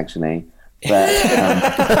attacked, actually. But,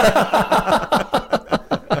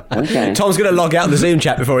 okay. Tom's going to log out of the Zoom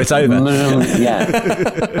chat before it's over.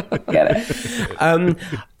 Yeah. Get it.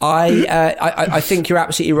 I think you're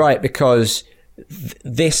absolutely right, because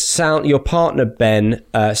your partner, Ben,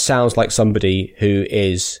 sounds like somebody who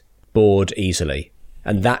is bored easily.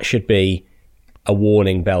 And that should be a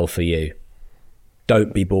warning bell for you.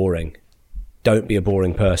 Don't be boring. Don't be a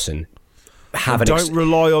boring person. Don't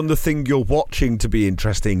rely on the thing you're watching to be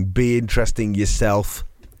interesting. Be interesting yourself.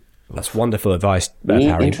 That's wonderful advice, Be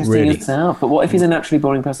Harry. interesting Really. yourself. But what if he's a naturally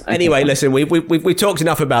boring person? Okay, Anyway, listen, we talked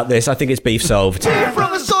enough about this. I think it's beef solved.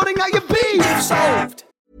 From sorting out your beef solved.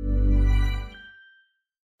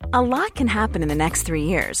 A lot can happen in the next 3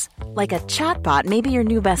 years. Like a chatbot may be your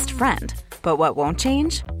new best friend. But what won't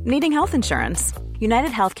change? Needing health insurance.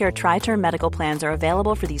 United Healthcare Tri-Term Medical Plans are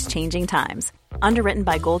available for these changing times. Underwritten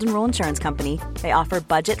by Golden Rule Insurance Company, they offer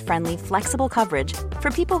budget-friendly, flexible coverage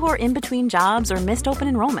for people who are in between jobs or missed open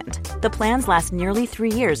enrollment. The plans last nearly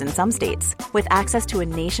 3 years in some states, with access to a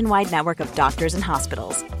nationwide network of doctors and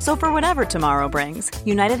hospitals. So for whatever tomorrow brings,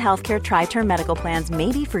 United Healthcare Tri-Term Medical Plans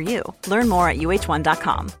may be for you. Learn more at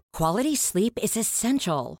uh1.com. Quality sleep is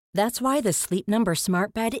essential. That's why the Sleep Number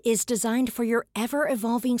Smart Bed is designed for your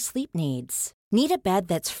ever-evolving sleep needs. Need a bed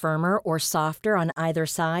that's firmer or softer on either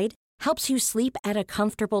side? Helps you sleep at a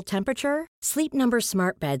comfortable temperature? Sleep Number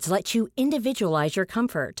Smart Beds let you individualize your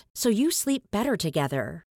comfort, so you sleep better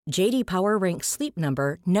together. J.D. Power ranks Sleep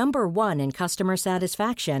Number number 1 in customer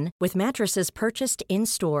satisfaction with mattresses purchased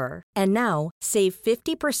in-store. And now, save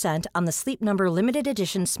 50% on the Sleep Number Limited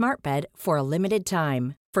Edition Smart Bed for a limited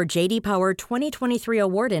time. For J.D. Power 2023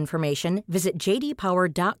 award information, visit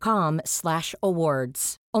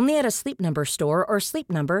jdpower.com/awards. Only at a Sleep Number store or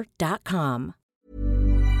sleepnumber.com.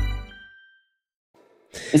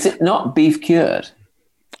 Is it not beef cured?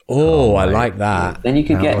 Oh, I like that. Then you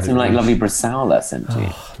could get some lovely Bresaola sent to you.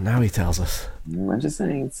 Now he tells us. I'm just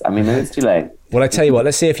saying. Maybe it's too late. Well, I tell you what,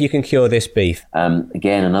 let's see if you can cure this beef.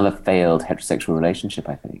 Again, another failed heterosexual relationship,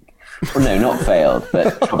 I think. Well, no, not failed,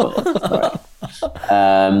 but troubled.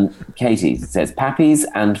 Katie says, Pappies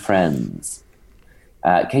and friends.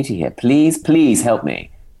 Katie here. Please help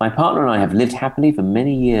me. My partner and I have lived happily for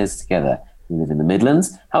many years together. We live in the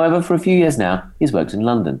Midlands. However, for a few years now, he's worked in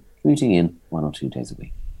London, commuting in 1 or 2 days a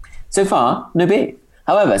week. So far, no beef.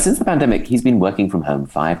 However, since the pandemic, he's been working from home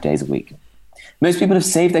 5 days a week. Most people have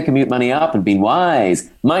saved their commute money up and been wise.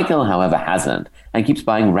 Michael, however, hasn't, and keeps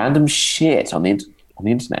buying random shit on the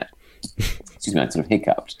internet. Excuse me, I sort of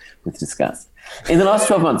hiccuped with disgust. In the last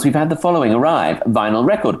 12 months, we've had the following arrive. Vinyl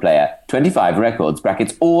record player, 25 records,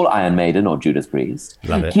 brackets all Iron Maiden or Judas Priest.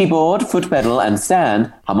 Love it. Keyboard, foot pedal and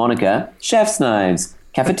stand, harmonica, chef's knives,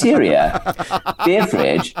 cafeteria, beer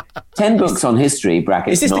fridge, 10 books on history,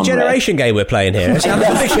 brackets, Is this the non-read. generation game we're playing here? It sounds It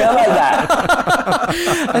does feel like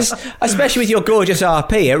that. Especially with your gorgeous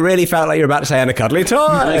RP, it really felt like you were about to say, and a cuddly toy.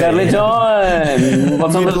 And a cuddly toy.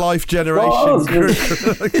 What's on the Midlife generation.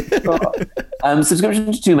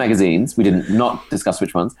 Subscription to 2 magazines. We did not discuss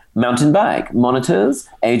which ones. Mountain bike, monitors,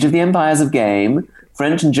 Age of the Empires of Game,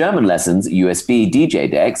 French and German lessons, USB DJ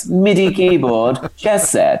decks, MIDI keyboard, chess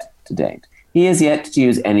set to date. He has yet to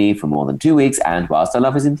use any for more than 2 weeks, and whilst I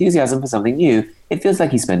love his enthusiasm for something new, it feels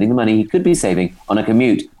like he's spending the money he could be saving on a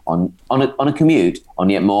commute, on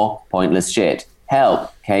yet more pointless shit.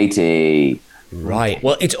 Help, Katie. Right.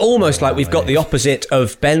 Well, it's almost like we've got the opposite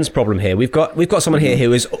of Ben's problem here. We've got someone here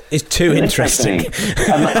who is too interesting.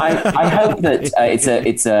 I hope that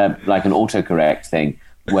it's a like an autocorrect thing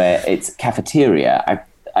where it's cafeteria.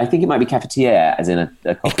 I think it might be cafetiere, as in a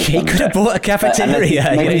coffee. He could have bought a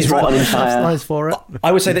cafeteria. Maybe he's bought an entire. That's nice for it.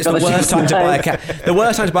 I would say that's the worst time to buy the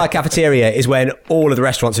worst time to buy a cafeteria is when all of the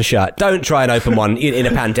restaurants are shut. Don't try and open one in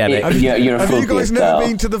a pandemic. You're a Have you guys never girl.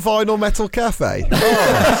 been to the Vinyl Metal Cafe?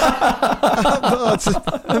 Oh, that's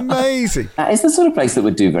amazing. That is the sort of place that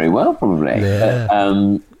would do very well, probably.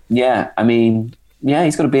 Yeah. I mean,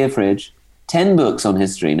 he's got a beer fridge, 10 books on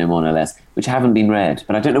history, no more, no less, which haven't been read.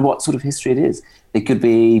 But I don't know what sort of history it is. It could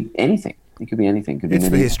be anything. It could be anything. Could be It's the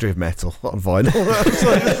anything. history of metal on vinyl.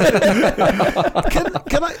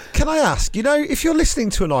 can I ask, if you're listening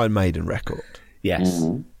to an Iron Maiden record, Yes.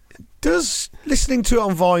 does listening to it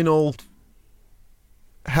on vinyl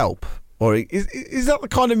help? Or is that the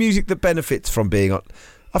kind of music that benefits from being on?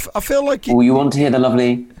 I feel like... Oh, you want to hear the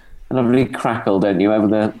lovely crackle, don't you, over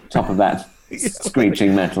the top of that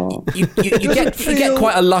screeching metal? You get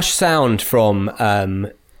quite a lush sound from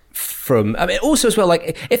I mean, also as well,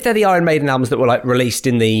 like if they're the Iron Maiden albums that were like released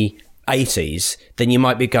in the 80s, then you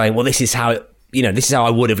might be going, well, this is how I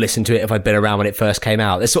would have listened to it if I'd been around when it first came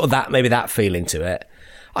out. There's sort of that feeling to it.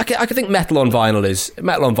 I could think metal on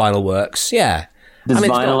vinyl works. Yeah. Does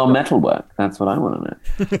vinyl on metal work? That's what I want to know.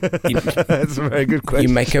 That's a very good question.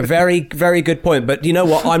 You make a very, very good point, but you know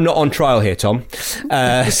what? I'm not on trial here, Tom.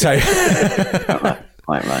 So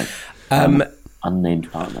Quite right.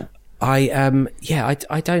 Unnamed partner. I don't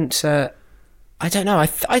know. I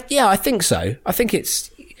think so. I think it's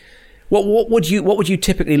what would you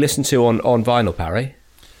typically listen to on vinyl, Parry?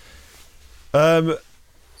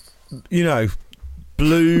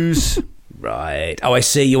 Blues, Right. Oh, I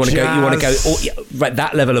see. You want to go. Right.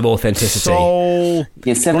 That level of authenticity. soul,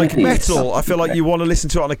 Yeah, 70s. like metal. I feel like you want to listen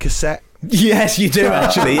to it on a cassette. Yes, you do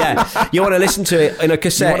actually. Yeah, you want to listen to it in a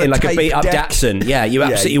cassette want a in like a tape beat up deck. Datsun. Yeah, you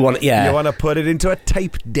absolutely want. Yeah, You want to put it into a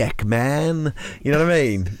tape deck, man. You know what I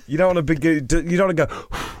mean? You don't want to be. You don't want to go.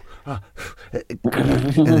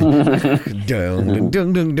 Dung,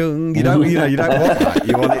 dung, dung, dung. You don't want that.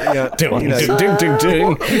 You want it. Ding, ding, ding, ding,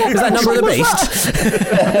 ding. Is that Number of the Beast?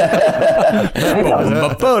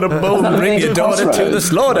 Boom, bring your daughter to the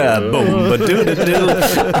slaughter. Boom, ba-doo-da-doo.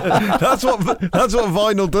 That's what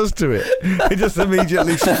vinyl does to it. It just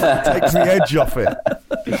immediately takes the edge off it.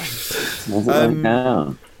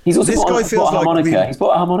 He's also This bought guy a feels like harmonica. He's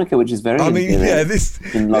bought a harmonica, which is very. This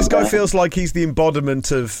guy feels like he's the embodiment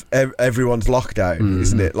of everyone's lockdown,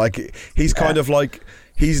 isn't it? Like he's kind of like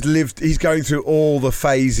he's going through all the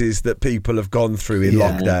phases that people have gone through in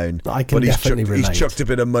lockdown. I can definitely relate. He's chucked a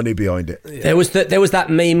bit of money behind it. There was that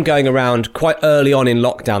meme going around quite early on in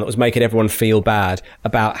lockdown that was making everyone feel bad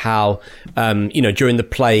about how during the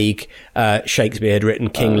plague Shakespeare had written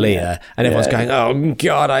King Lear, and everyone's going, oh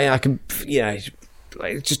God, I can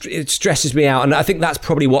it stresses me out. And I think that's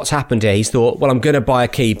probably what's happened here. He's thought, well, I'm going to buy a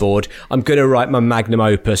keyboard, I'm going to write my magnum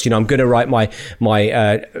opus, I'm going to write my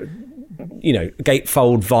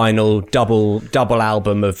gatefold vinyl double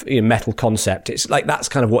album of metal concept. It's like that's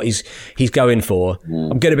kind of what he's going for.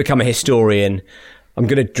 I'm going to become a historian, I'm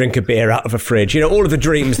going to drink a beer out of a fridge. All of the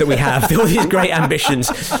dreams that we have, all these great ambitions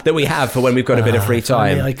that we have for when we've got a bit of free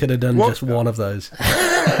time. I could have done just one of those.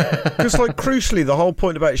 Because, crucially, the whole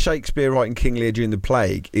point about Shakespeare writing King Lear during the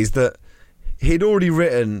plague is that he'd already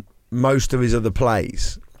written most of his other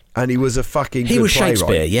plays, and he was a fucking good playwright.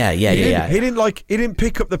 Shakespeare. Yeah. He didn't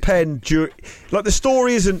pick up the pen during. Like the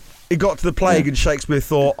story isn't. He got to the plague, and Shakespeare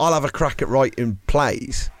thought, "I'll have a crack at writing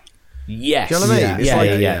plays." Yes. Do you know what I mean?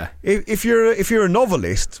 Yeah. If you're a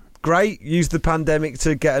novelist, great. Use the pandemic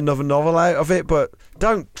to get another novel out of it, but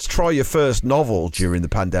don't try your first novel during the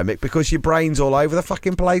pandemic because your brain's all over the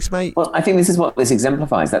fucking place, mate. Well, I think this is what this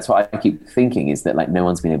exemplifies. That's what I keep thinking is that no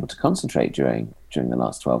one's been able to concentrate during the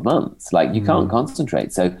last 12 months. You can't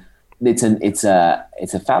concentrate. So it's a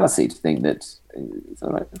fallacy to think that it's all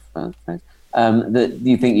right. that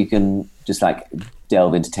you think you can just like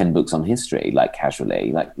delve into 10 books on history, like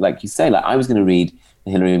casually, like you say, like I was going to read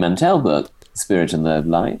the Hilary Mantel book, The Spirit and the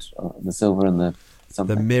Light, or The Silver and the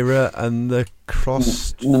something. The Mirror and the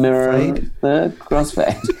Cross. The Mirror and the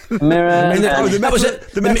Crossfade. The Mirror. The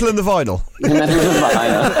Metal and the Vinyl. The Metal and the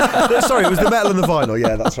Vinyl. Sorry, it was The Metal and the Vinyl.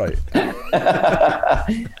 Yeah, that's right.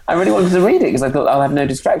 I really wanted to read it because I thought I'll have no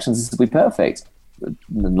distractions. This will be perfect.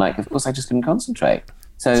 And like, of course, I just couldn't concentrate.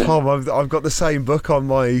 So, Tom, I've got the same book on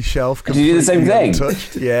my shelf. Did you do the same thing?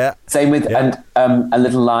 Untouched. Yeah. Same with A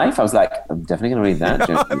Little Life. I was like, I'm definitely going to read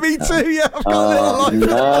that. Me too. Yeah, I've got A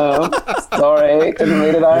Little Life. No, sorry, couldn't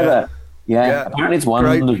read it either. Yeah. Apparently it's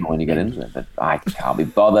wonderful when you get into it, but I can't be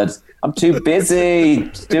bothered. I'm too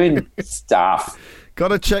busy doing stuff.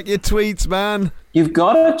 Gotta check your tweets, man. You've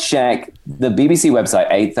got to check the BBC website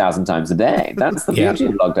 8,000 times a day. That's the beauty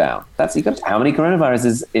of lockdown. That's how many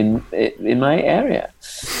coronaviruses in my area.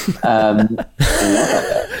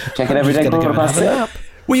 Check it every day.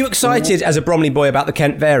 Were you excited as a Bromley boy about the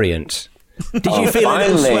Kent variant? Did you feel a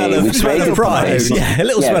little swell of pride? Yeah, a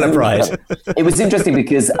little swell of pride. It was interesting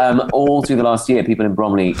because all through the last year, people in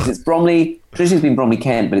Bromley, because it's Bromley, traditionally it's been Bromley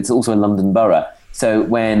Kent, but it's also a London borough. So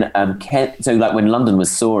when when London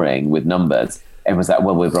was soaring with numbers, everyone's like,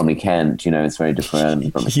 well, we're Bromley Kent, it's very different.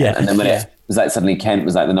 Yeah. And then when it was like suddenly Kent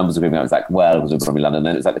was like, the numbers were going up, it was like, well, it was Bromley London. And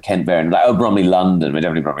then it was like the Kent variant, like, oh, Bromley London, we're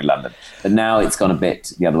definitely Bromley London. But now it's gone a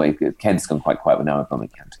bit the other way. Kent's gone quite quiet, but now we're Bromley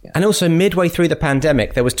Kent again. And also midway through the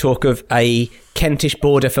pandemic, there was talk of a Kentish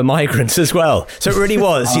border for migrants as well. So it really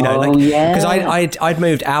was, because I'd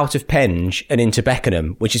moved out of Penge and into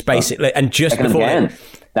Beckenham, which is basically, and just Beckenham before... Again.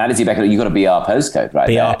 That is your Beckenham. You've got a BR postcode, right?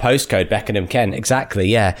 BR postcode, Beckenham, Kent. Exactly,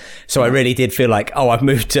 yeah. So I really did feel like,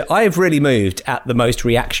 I've really moved at the most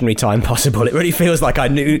reactionary time possible. It really feels like I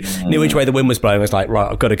knew which way the wind was blowing. I was like, right,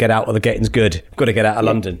 I've got to get out while the getting's good. I've got to get out of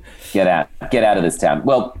London. Get out of this town.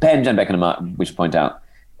 Well, Penge and Beckenham, we should point out,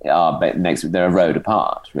 they're a road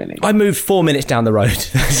apart, really. I moved 4 minutes down the road.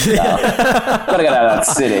 Got to get out of that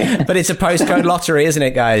city. But it's a postcode lottery, isn't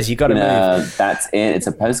it, guys? You got to move. That's it. It's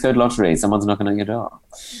a postcode lottery. Someone's knocking on your door.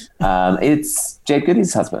 It's Jade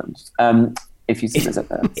Goody's husband. If you see this up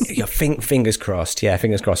there. Fingers crossed. Yeah,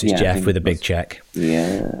 fingers crossed. It's Jeff with a big check.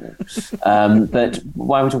 Yeah. But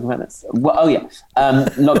why are we talking about this? Well,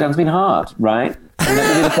 lockdown's been hard, right? Let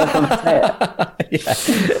me be the first one to say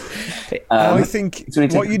it. I think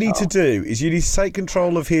what you need to do is you need to take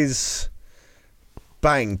control of his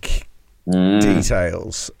bank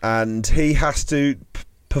details, and he has to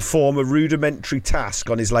perform a rudimentary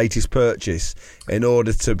task on his latest purchase in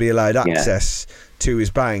order to be allowed access to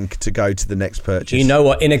his bank to go to the next purchase. You know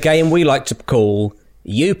what? In a game we like to call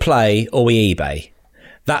you play or we eBay.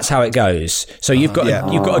 That's how it goes. So you've got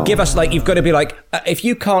to give us you've got to be like if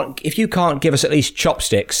you can't give us at least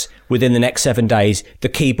chopsticks within the next 7 days, the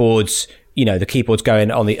keyboard's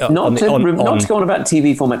going on the not to go on about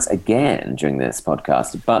TV formats again during this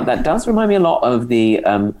podcast, but that does remind me a lot of the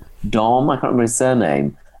Dom. I can't remember his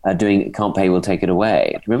surname. Doing Can't Pay, We'll Take It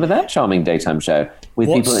Away. Remember that charming daytime show with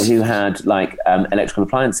people who had electrical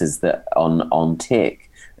appliances that on tick,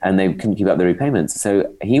 and they couldn't keep up their repayments.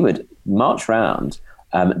 So he would march around.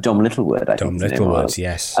 Dom Littlewood, I think. Dom Littlewood,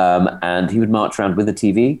 yes. And he would march around with a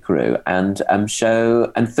TV crew and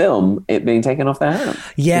show and film it being taken off their hands.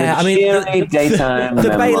 Yeah, I mean, daytime.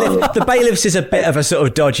 The bailiffs is a bit of a sort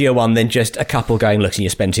of dodgier one than just a couple going, look, you're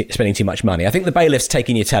spending too much money. I think the bailiffs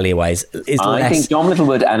taking your telly away is less. I think Dom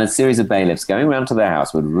Littlewood and a series of bailiffs going around to their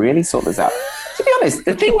house would really sort this out. To be honest,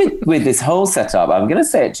 the thing with this whole setup, I'm going to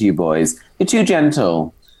say it to you boys, you're too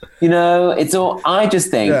gentle. It's all. I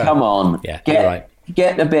just think, come on, you're right.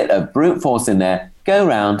 Get a bit of brute force in there, go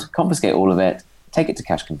around, confiscate all of it, take it to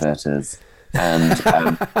cash converters, and there's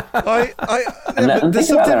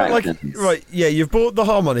something you've bought the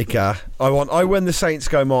harmonica. I when the Saints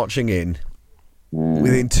go marching in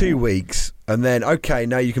within 2 weeks, and then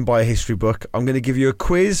now you can buy a history book. I'm going to give you a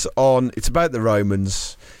quiz on. It's about the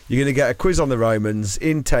Romans. You're going to get a quiz on the Romans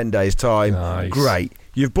in 10 days' time. Nice. Great.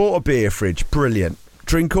 You've bought a beer fridge. Brilliant.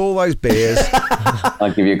 Drink all those beers.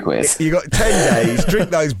 I'll give you a quiz. You got 10 days. Drink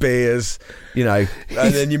those beers, and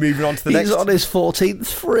then you're moving on to the next. He's on his 14th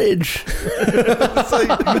fridge.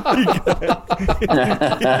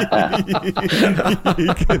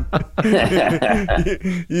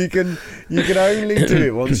 You can only do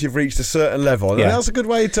it once you've reached a certain level. And that's a good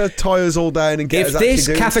way to tie us all down and get us If this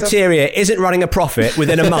cafeteria isn't running a profit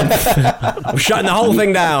within a month, I'm shutting the whole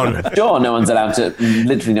thing down. Sure, no one's allowed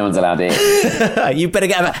in. You better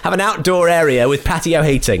have an outdoor area with patio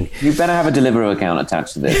heating. You better have a Deliveroo account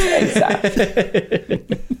attached to this ASAP.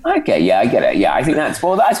 Okay, I get it. Yeah, I think I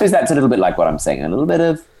suppose that's a little bit like what I'm saying. A little bit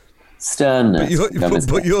of sternness.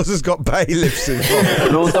 But yours has got bailiffs involved.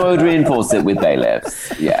 But also I would reinforce it with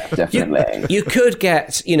bailiffs. Yeah, definitely. You could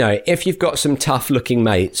get, if you've got some tough-looking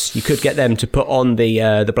mates, you could get them to put on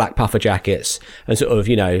the black puffer jackets and sort of,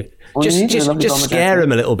 just scare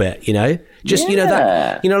them a little bit, Just,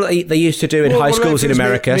 like they used to do in high schools in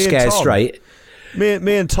America, scare straight.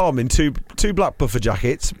 Me and Tom in two black puffer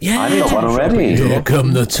jackets. Yeah, I've got one already. Here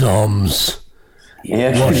come the Toms.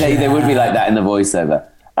 Yeah, they would be like that in the voiceover.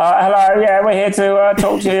 Hello, yeah, we're here to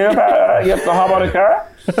talk to you about the harmonica.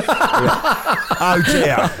 Oh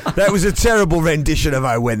dear, that was a terrible rendition of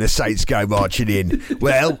 "Oh When the Saints Go Marching In."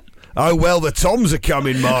 Well, the Toms are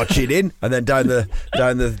coming marching in, and then down the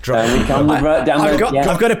drum.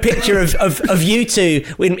 I've got a picture of you two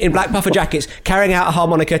in black puffer jackets carrying out a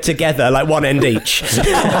harmonica together, like one end each.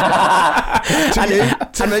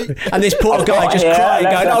 to me. And this poor guy just crying,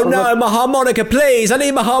 going, "Oh no, my harmonica, please! I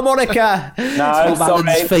need my harmonica." No, sorry.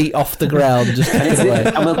 His feet off the ground, just take it away.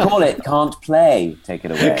 And we'll call it "Can't Play." Take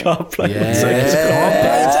it away. Can't play.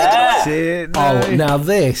 Oh, now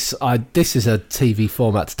this is a TV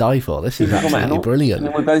format to die for. This is absolutely brilliant.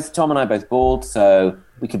 Tom and I both bald, so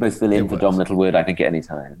we could both fill in for Dom Littlewood, I think, at any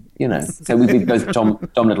time. So we'd be both Dom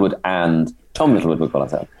Littlewood and Tom Littlewood, we'll call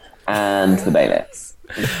ourselves, and the bailiffs,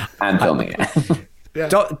 and filming it. Yeah.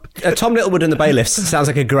 Tom Littlewood and the Bailiffs sounds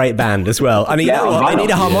like a great band as well. I mean, you know what? They need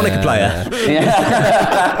a harmonica player.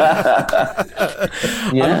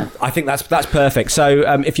 Yeah. I think that's perfect.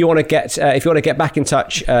 So if you want to get back in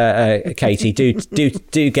touch, Katie,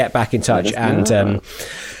 do get back in touch, and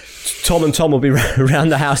Tom and Tom will be around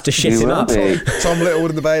the house to shit him up. Tom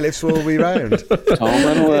Littlewood and the Bailiffs will be round. Tom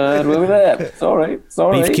Littlewood will be there. Sorry.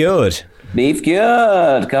 Beef cured. Beef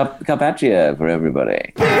cured. Carpaccio for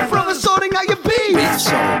everybody. Beef Brothers sorting out your beef. Beef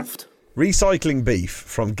solved. Recycling beef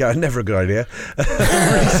from Gareth. Never a good idea.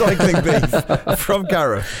 Recycling beef from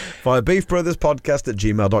Gareth via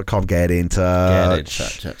beefbrotherspodcast@gmail.com. Get in touch. Get in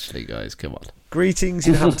touch, actually, guys. Come on. Greetings,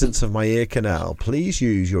 inhabitants of my ear canal. Please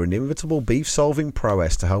use your inimitable beef-solving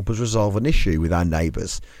prowess to help us resolve an issue with our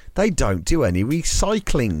neighbours. They don't do any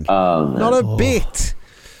recycling. Oh, no. Not a bit.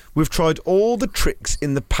 We've tried all the tricks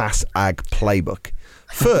in the Pass Ag playbook.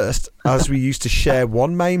 First, as we used to share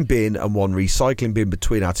one main bin and one recycling bin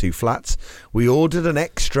between our two flats, we ordered an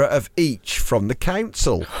extra of each from the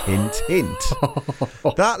council. Hint, hint.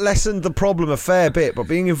 That lessened the problem a fair bit, but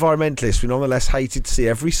being environmentalists, we nonetheless hated to see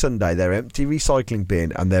every Sunday their empty recycling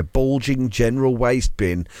bin and their bulging general waste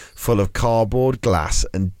bin full of cardboard, glass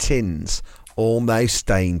and tins, all now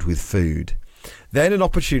stained with food. Then an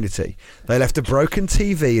opportunity. They left a broken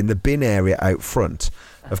TV in the bin area out front.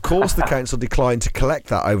 Of course, the council declined to collect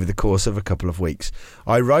that over the course of a couple of weeks.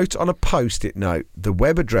 I wrote on a post-it note the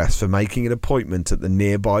web address for making an appointment at the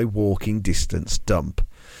nearby walking distance dump.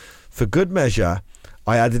 For good measure,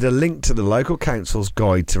 I added a link to the local council's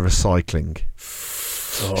guide to recycling.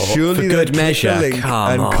 Surely for good measure,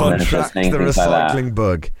 come on. Contract the recycling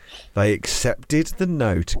bug. They accepted the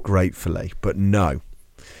note gratefully, but no.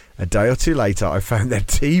 A day or two later, I found their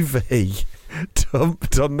TV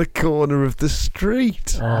dumped on the corner of the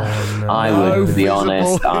street. Oh, no. I would, to be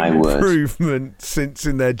honest, I would. Improvement since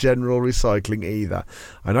in their general recycling either.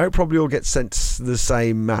 I know it probably all gets sent to the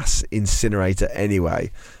same mass incinerator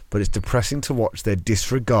anyway, but it's depressing to watch their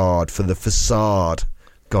disregard for the facade.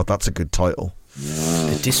 God, that's a good title.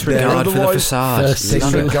 Disregard for the facade.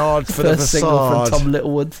 Disregard for the facade. Single from Tom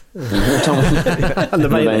Littlewood. And the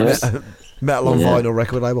Bailiffs. Metal on vinyl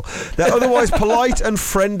record label. They're otherwise polite and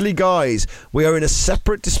friendly guys. We are in a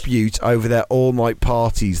separate dispute over their all-night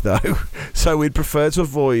parties, though, so we'd prefer to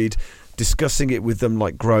avoid discussing it with them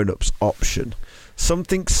like grown-ups option.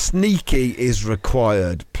 Something sneaky is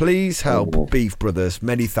required. Please help, Beef Brothers.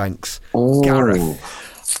 Many thanks. Gareth.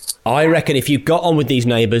 I reckon if you got on with these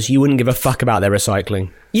neighbours, you wouldn't give a fuck about their recycling.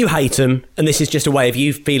 You hate them, and this is just a way of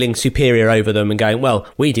you feeling superior over them and going, well,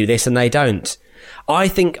 we do this and they don't. I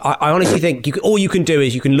honestly think all you can do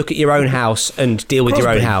is you can look at your own house and deal with your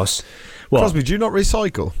own house. What? Crosby, do you not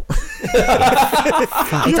recycle?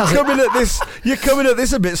 You're coming at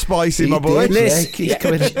this a bit spicy, my boy. Are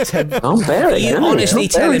you honestly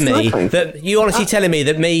telling me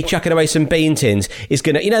that me chucking away some bean tins is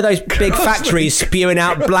gonna, those big factories spewing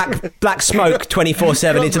out black smoke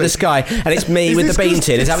 24/7 into the sky, and it's me with the bean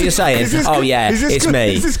tin? Is that what you're saying? It's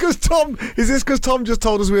me. Is this because Tom just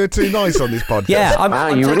told us we were too nice on this podcast? Yeah,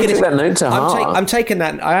 you really took that note to heart. I'm taking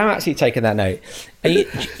that. I am actually taking that note. Do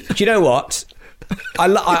you know what? I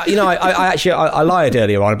lied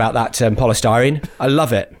earlier on about that polystyrene. I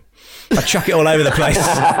love it. I chuck it all over the place.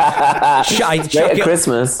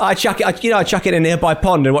 Christmas. I chuck it in a nearby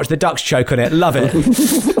pond and watch the ducks choke on it. Love it.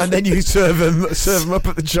 And then you serve them up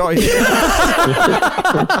at the Chinese.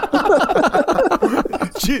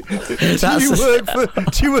 Do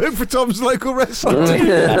you work for Tom's local restaurant?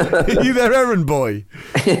 Are you their errand boy?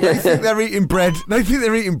 They think they're eating bread. They think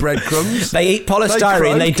they're eating breadcrumbs. They eat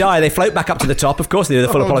polystyrene. They die. They float back up to the top. Of course, they're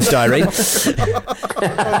full of polystyrene.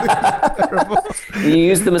 You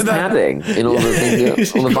use them as padding in all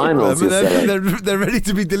the vinyls. They're ready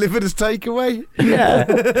to be delivered as takeaway. Yeah.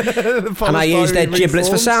 And I use their giblets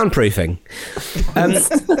for soundproofing. Giblets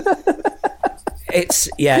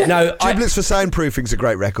for soundproofing is a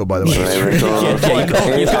great record, by the way.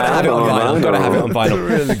 You've got to have it on vinyl. You've got to have it on vinyl.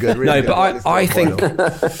 Really good. Really good. But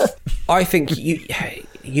I think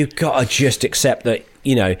you've got to just accept that,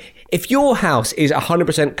 if your house is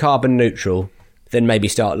 100% carbon neutral, then maybe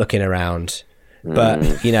start looking around. But,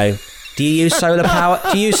 do you use solar power?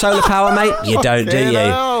 Do you use solar power, mate? You don't, do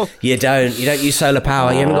you? You don't use solar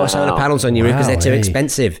power. You haven't got solar panels on your roof because they're too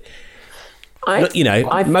expensive.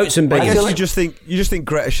 Moats and biggers. You just think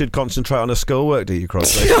Greta should concentrate on her schoolwork, do you,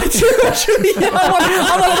 Crosby? I do, actually.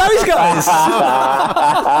 I'm one of those guys.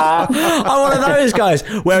 I'm one of those guys.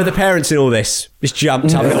 Where are the parents in all this? This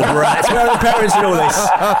jumped up little brat. Where are the parents in all this?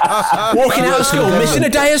 Walking out of school, missing a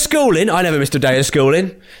day of schooling. I never missed a day of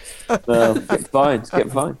schooling. Well, get fine.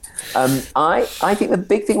 I think the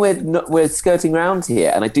big thing we're skirting around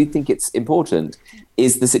here, and I do think it's important,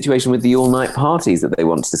 is the situation with the all-night parties that they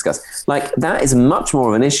want to discuss. Like, that is much more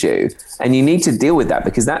of an issue, and you need to deal with that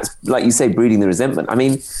because that's, like you say, breeding the resentment. I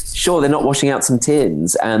mean, sure, they're not washing out some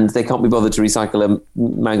tins and they can't be bothered to recycle a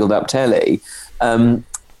mangled-up telly.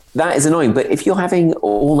 That is annoying. But if you're having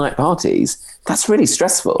all-night parties, that's really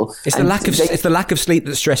stressful. It's the lack of sleep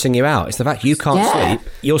that's stressing you out. It's the fact you can't sleep.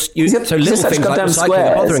 So little things like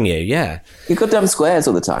recycling are bothering you. Yeah, you've got damn squares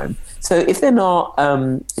all the time. So if they're not,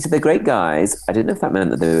 if they're great guys, I didn't know if that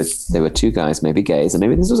meant that they were two guys, maybe gays, and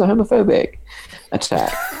maybe this was a homophobic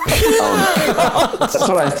attack. That's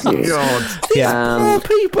what I feel. God. Poor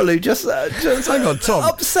people who just hang on, Tom.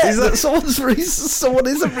 Upset that someone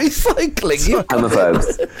isn't recycling.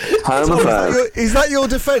 Homophobes. Is that your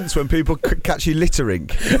defence when people catch you littering?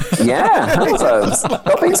 Yeah, homophobes.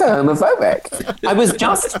 Stop being so homophobic. I was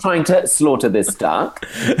just trying to slaughter this duck,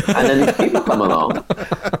 and then these people come along,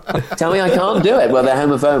 tell me I can't do it. Well, they're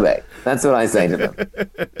homophobic. That's what I say to them.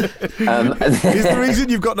 Is the reason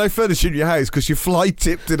you've got no furniture in your house because you fly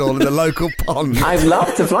tipped it all in the local pond? I've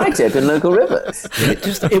loved to fly tip in local rivers.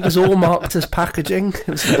 It was all marked as packaging.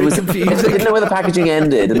 It was confusing. I didn't know where the packaging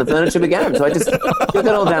ended and the furniture began, so I just took it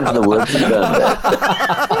all down to the woods and burned it.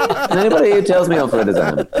 And anybody who tells me off for it is a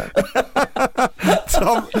homophobe.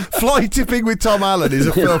 Fly Tipping with Tom Allen is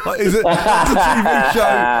a film. Is a TV show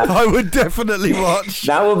I would definitely watch.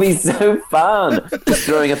 That would be so fun. Just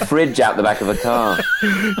throwing a fridge out the back of a car.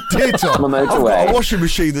 Dear Tom, on the I've motorway. got a washing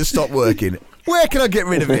machine that stopped working. Where can I get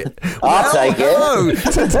rid of it? I'll take it. No,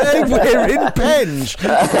 today we're in Penge.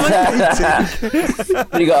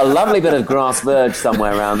 You got a lovely bit of grass verge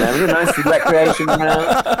somewhere around there. A nice recreation ground.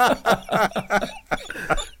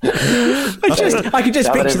 I could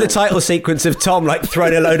just picture the title sequence of Tom like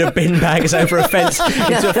throwing a load of bin bags over a fence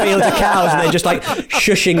into a field of cows and then just like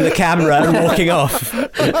shushing the camera and walking off.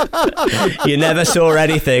 You never saw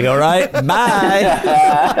anything, all right? Bye.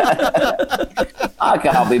 I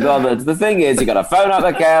can't be bothered. The thing is, you got to phone up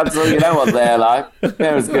the council. You know what they're like.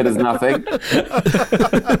 They're as good as nothing. I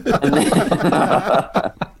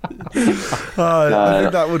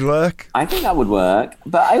think that would work. I think that would work.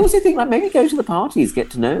 But I also think maybe go to the parties,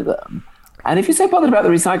 get to know them. And if you're so bothered about the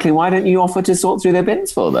recycling, why don't you offer to sort through their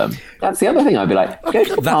bins for them? That's the other thing I'd be like, go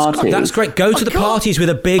to the party. That's great. Go to the parties with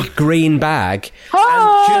a big green bag.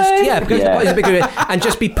 Hi! And go to the parties with a big green bag and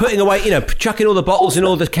just be putting away, chucking all the bottles and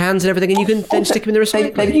all the cans and everything, and you can then stick them in the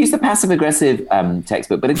recycling. They've used the passive-aggressive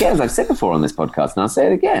textbook, but again, as I've said before on this podcast, and I'll say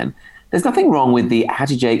it again, there's nothing wrong with the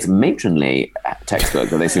Hattie Jakes matronly textbook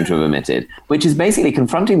that they seem to have omitted, which is basically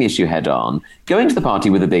confronting the issue head on, going to the party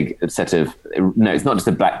with a big set of, no, it's not just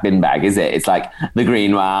a black bin bag, is it? It's like the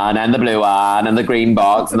green one and the blue one and the green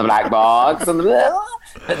box and the black box. And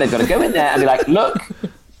they've got to go in there and be like, look,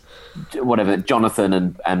 whatever,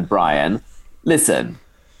 Jonathan and Brian, listen,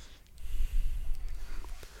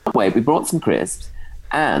 wait, we brought some crisps.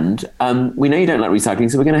 And we know you don't like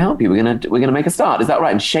recycling, so we're going to help you. We're going to make a start. Is that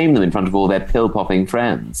right? And shame them in front of all their pill-popping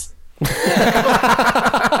friends. And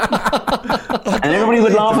everybody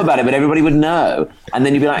would laugh about it, but everybody would know. And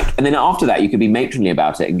then you'd be like, and then after that, you could be matronly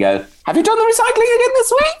about it and go, have you done the recycling again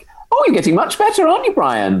this week? oh, you're getting much better, aren't you,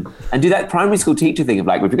 Brian? And do that primary school teacher thing of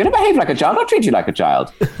like, if you're going to behave like a child, I'll treat you like a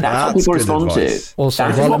child. That's what people respond advice. to. Also,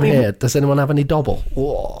 That is while what I'm people- here, does anyone have any dobble?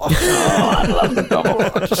 Oh, I love the double.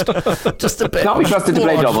 Just a bit. Can't be trusted to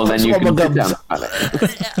play double, then you Just can one sit gums. down.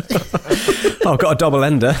 Oh, I've got a double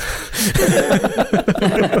ender.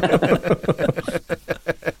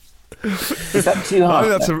 Is that too I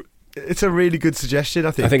hard? think it's a really good suggestion.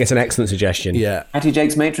 I think. I think it's an excellent suggestion. Yeah. Hattie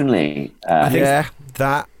Jake's matronly. I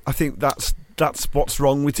think that's what's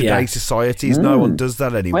wrong with today's society. Is no one does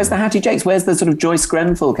that anymore. Where's the Hattie Jakes? Where's the sort of Joyce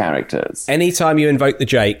Grenfell characters? Anytime you invoke the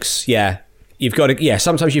Jakes, you've got to. Yeah,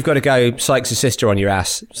 sometimes you've got to go Sykes' sister on your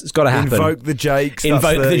ass. It's got to happen. Invoke the Jakes. That's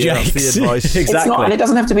Invoke the That's Jakes. the advice. Exactly. It's not, and it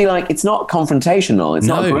doesn't have to be like, it's not confrontational. It's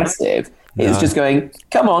not No. aggressive. It's just going,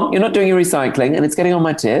 come on, you're not doing your recycling and it's getting on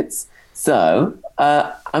my tits. So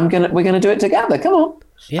we're going to do it together. Come on.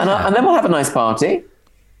 Yeah. And then we'll have a nice party.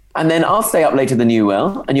 And then I'll stay up later than you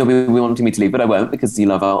will. And you'll be wanting me to leave, but I won't because you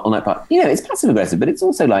love our all-night party. You know, it's passive aggressive, but it's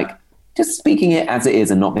also like just speaking it as it is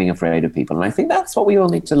and not being afraid of people. And I think that's what we all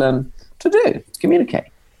need to learn to do, communicate.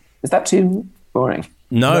 Is that too boring?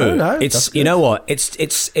 No, that's it's good. you know what?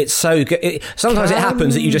 It's so good. Sometimes it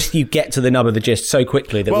happens that you get to the nub of the gist so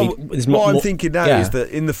quickly that What I'm thinking now is that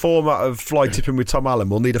in the format of Fly Tipping with Tom Allen,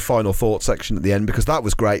 we'll need a final thought section at the end because that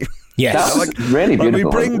was great. yes, That was really Like, we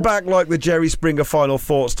beautiful. bring back like the Jerry Springer final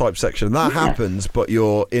thoughts type section. And that happens, but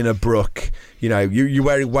you're in a brook. You know, you're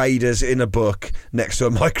wearing waders in a book next to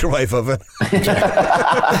a microwave oven.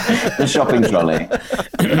 The shopping trolley,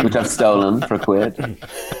 which I've stolen for £1.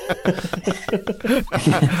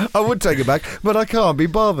 I would take it back, but I can't be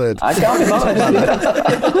bothered. I can't be bothered.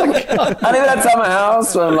 I leave it at some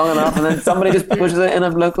house for long enough, and then somebody just pushes it in a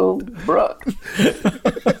local brook.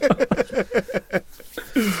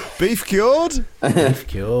 Beef cured?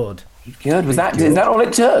 Cured. Good. Is that all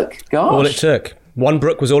it took? Gosh. all it took. One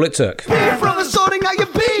brook was all it took. Brother sorting out your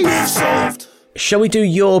beef. Solved. Shall we do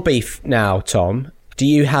your beef now, Tom? Do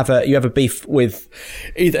you have a beef with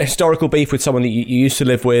either historical beef with someone that you used to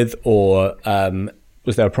live with, or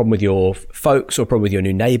was there a problem with your folks, or a problem with your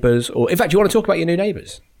new neighbours, or in fact, do you want to talk about your new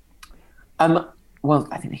neighbours? Well,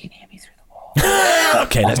 I think they can hear me through the wall.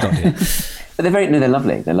 Okay, let's not do it. But they're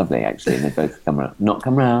lovely. They're lovely, actually. And they both come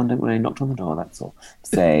round, don't worry, knocked on the door, that's all. To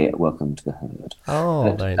say, welcome to the herd.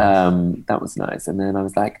 Oh, very nice. That was nice. And then I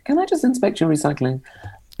was like, can I just inspect your recycling?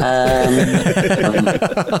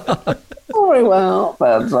 Very well,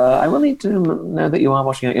 but I will need to know that you are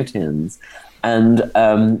washing out your tins. And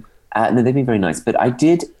no, they've been very nice. But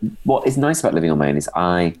what is nice about living on my own is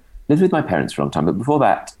I lived with my parents for a long time. But before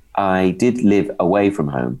that, I did live away from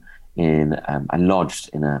home. I lodged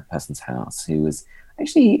in a person's house who was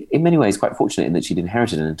actually, in many ways, quite fortunate in that she'd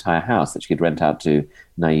inherited an entire house that she could rent out to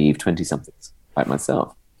naive 20-somethings like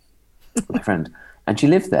myself, my friend. And she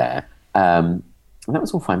lived there, and that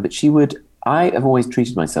was all fine. But I have always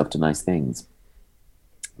treated myself to nice things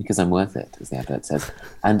because I'm worth it, as the advert says.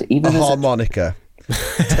 And A even harmonica.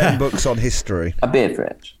 10 books on history. a beer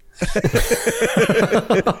fridge.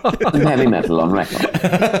 Some heavy metal on record.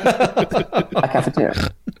 A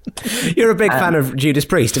cafeteria. You're a big fan of Judas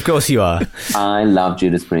Priest, of course you are. I love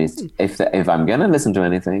Judas Priest. If I'm going to listen to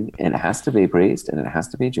anything, it has to be Priest and it has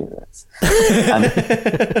to be Judas.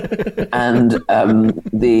 And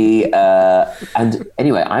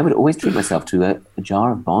anyway, I would always treat myself to a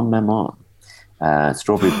jar of Bon Maman,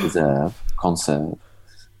 strawberry preserve, conserve.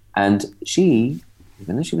 And she,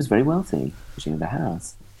 even though she was very wealthy, she owned a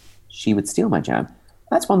house, she would steal my jam.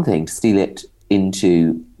 That's one thing, to steal it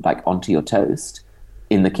onto your toast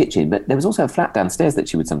in the kitchen, but there was also a flat downstairs that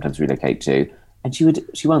she would sometimes relocate to, and she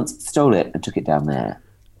once stole it and took it down there.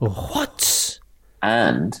 What?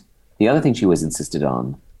 And the other thing she always insisted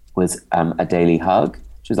on was a daily hug.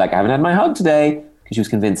 She was like, I haven't had my hug today, because she was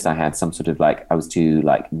convinced I had some sort of I was too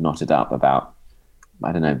knotted up about,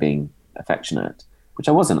 I don't know, being affectionate, which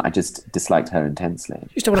I wasn't. I just disliked her intensely. You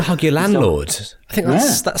just don't want to hug your landlord. I think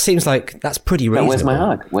that seems like that's pretty reasonable. Where's my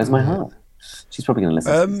hug? Where's my hug? She's probably going to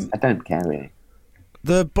listen to this. I don't care really.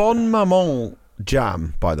 The Bon Maman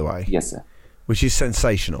jam, by the way. Yes, sir. Which is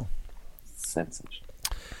sensational. Sensational.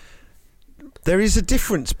 There is a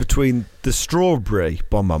difference between the strawberry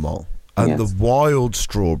Bon Maman and the wild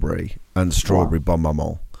strawberry and strawberry Bon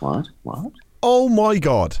Maman. What? Oh my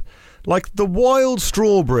God. The wild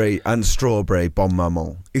strawberry and strawberry Bon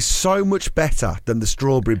Maman is so much better than the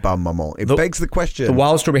strawberry Bon Maman. It begs the question. The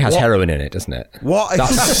wild strawberry has heroin in it, doesn't it? What?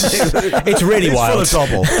 It's really wild. Full of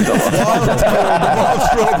double. The wild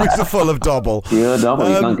strawberries are full of double. Pure double.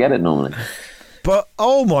 You can't get it normally. But,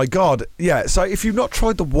 oh my God. Yeah, so if you've not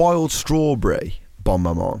tried the wild strawberry Bon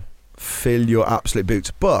Maman, fill your absolute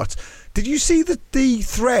boots. But Did you see the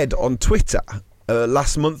thread on Twitter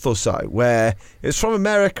last month or so where it was from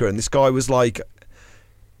America and this guy was like,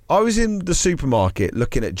 I was in the supermarket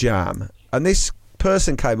looking at jam and this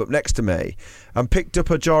person came up next to me and picked up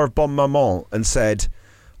a jar of Bon Maman and said,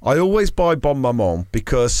 I always buy Bon Maman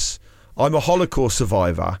because I'm a Holocaust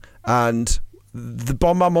survivor and the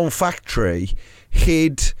Bon Maman factory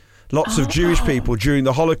hid lots of Jewish people during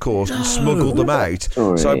the Holocaust and smuggled them out.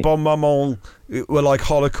 So Bon Maman were like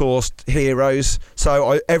Holocaust heroes.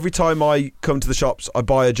 So every time I come to the shops, I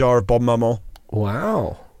buy a jar of Bon Maman.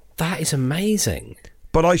 Wow. That is amazing.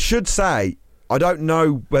 But I should say, I don't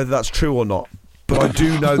know whether that's true or not, but I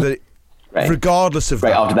do know that regardless of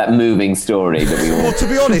that. After that moving story that we all... Well, to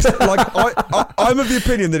be honest, like I'm of the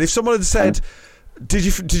opinion that if someone had said... Did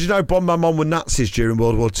you know Bon Maman were Nazis during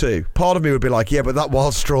World War II? Part of me would be like, yeah, but that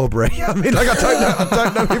wild strawberry. I mean, like, I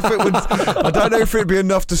don't know if it would. I don't know if it'd be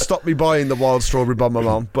enough to stop me buying the wild strawberry Bon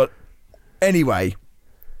Maman. But anyway,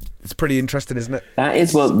 it's pretty interesting, isn't it? That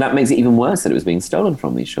is. Well, that makes it even worse that it was being stolen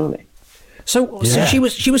from me. Surely. So she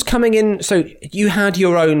was coming in. So you had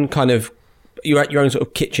your own kind of, you were at your own sort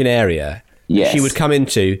of kitchen area. Yes. She would come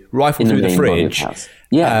into, rifle through the fridge,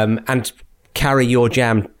 and carry your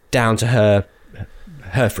jam down to her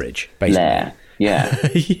fridge, basically. Lair,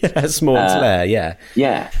 yeah. Small lair, yeah.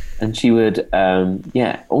 Yeah, and she would,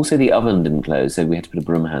 Also, the oven didn't close, so we had to put a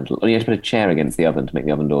broom handle, or you had to put a chair against the oven to make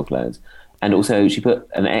the oven door close. And also, she put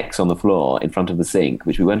an X on the floor in front of the sink,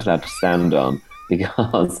 which we weren't allowed to stand on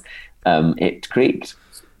because it creaked.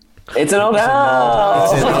 It's an old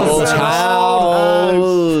house! It's an old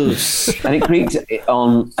house! And it creaked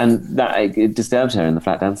on, and that it disturbed her in the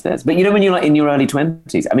flat downstairs. But you know when you're like in your early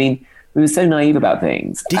 20s, I mean... We were so naive about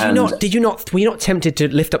things. Were you not tempted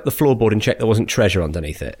to lift up the floorboard and check there wasn't treasure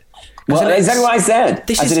underneath it? Well, exactly what I said.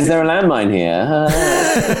 I said, is there a landmine here?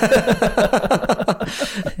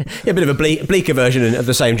 A bit of a bleaker version of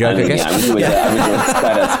the same joke, I guess.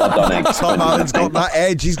 Tom Allen's got that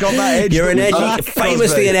edge. He's got that edge. You're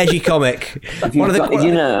famously an edgy comic. One of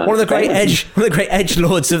the great edge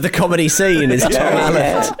lords of the comedy scene is Tom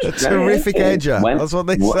Allen. A terrific edger. That's what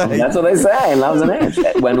they say. That's what they say. Loves an edge.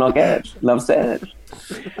 Wenlock Edge. Loves to edge.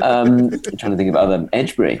 I'm trying to think of other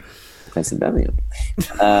Edgebury. Place in Birmingham.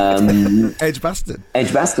 Edgbaston.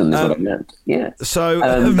 Edgbaston is what I meant. Yeah. So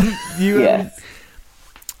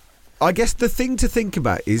I guess the thing to think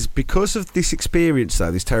about is because of this experience,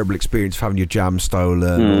 though, this terrible experience of having your jam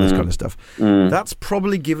stolen, all this kind of stuff. That's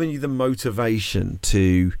probably given you the motivation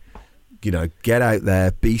to, get out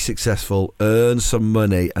there, be successful, earn some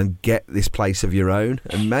money, and get this place of your own.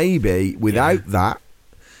 And maybe without that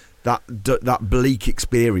bleak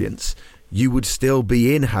experience, you would still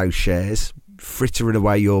be in house shares, frittering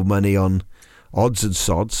away your money on odds and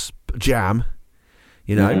sods, jam,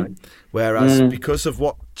 Whereas because of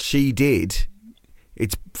what she did,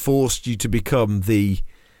 it's forced you to become the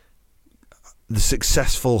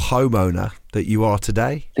successful homeowner that you are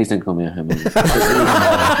today. Please don't call me a homeowner.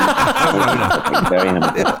 Very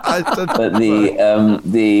homeowner. But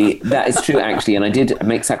that is true actually, and I did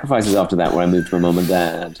make sacrifices after that where I moved to my mum and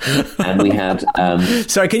dad, and we had.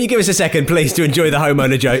 Sorry, can you give us a second, please, to enjoy the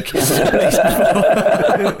homeowner joke?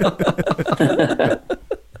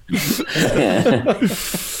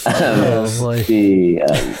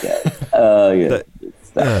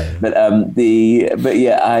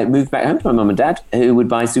 I moved back home to my mum and dad, who would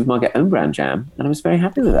buy supermarket own brand jam, and I was very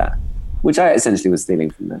happy with that, which I essentially was stealing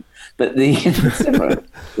from them. But it's different.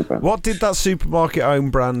 What did that supermarket own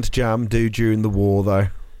brand jam do during the war, though?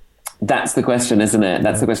 That's the question, isn't it?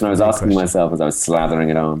 That's the question I was asking myself as I was slathering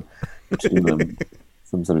it on to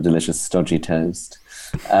some sort of delicious stodgy toast.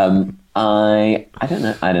 I don't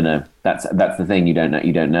know. That's the thing. You don't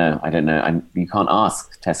know. I don't know. You can't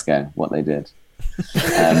ask Tesco what they did.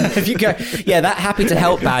 If you go, that happy to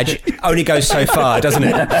help badge only goes so far, doesn't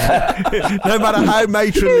it? No matter how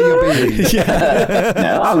matronly you're being.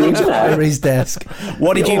 No, I'll need to know. Harry's desk.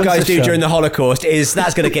 What did you guys do during the Holocaust?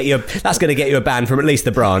 That's going to get you a ban from at least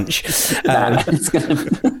the branch. It's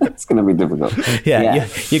going to be difficult.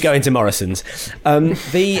 You go into Morrison's. So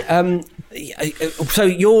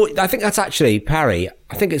I think that's actually, Parry,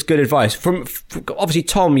 I think it's good advice. From obviously,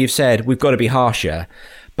 Tom, you've said we've got to be harsher,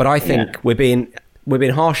 but I think we're being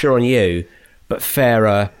harsher on you, but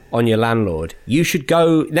fairer on your landlord. You should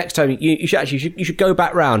go next time. You should go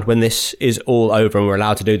back round when this is all over and we're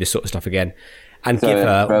allowed to do this sort of stuff again, and give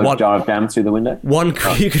her one jar of jam through the window.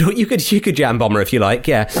 You could jam bomb her if you like,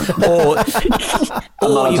 or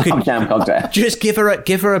you could jam cocktail. Just give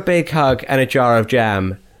her a big hug and a jar of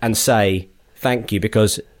jam and say thank you,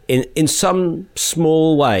 because in some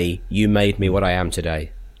small way you made me what I am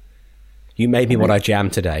today. You made me what I jam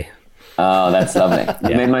today. Oh, that's lovely.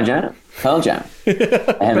 You made my jam. Pearl Jam. On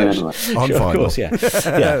vinyl. Of course, yeah.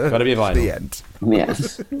 Got to be vinyl. The end.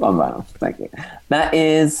 Yes, on vinyl. Thank you. That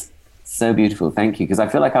is so beautiful. Thank you. Because I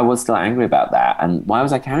feel like I was still angry about that. And why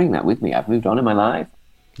was I carrying that with me? I've moved on in my life.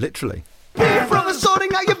 Literally. Beef Brothers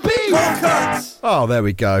sorting out your beef. Oh, there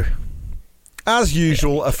we go. As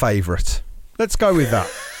usual, a favourite. Let's go with that.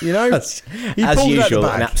 You know, as usual,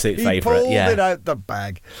 an absolute favourite. He pulled it out the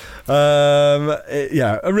bag.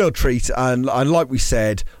 A real treat. And like we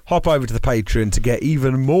said, hop over to the Patreon to get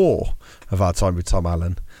even more of our time with Tom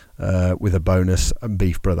Allen, with a bonus and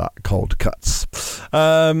Beef Brother cold cuts.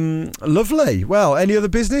 Lovely. Well, any other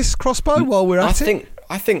business, Crossbow? While we're at it,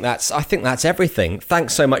 I think that's everything.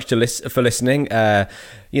 Thanks so much for listening.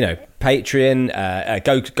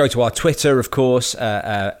 Patreon. Go to our Twitter, of course,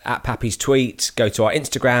 at Pappy's Tweet. Go to our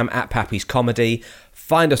Instagram at Pappy's Comedy.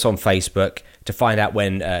 Find us on Facebook to find out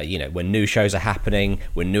when new shows are happening,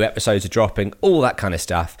 when new episodes are dropping, all that kind of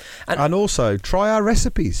stuff. And also try our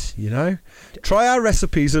recipes. Try our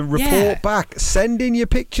recipes and report back. Send in your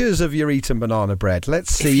pictures of your eaten banana bread.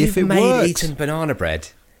 Let's see if it works. Made eaten banana bread.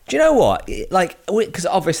 Do you know what? Because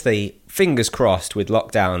obviously, fingers crossed with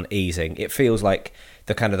lockdown easing, it feels like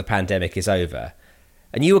the pandemic is over.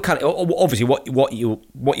 And you were obviously what you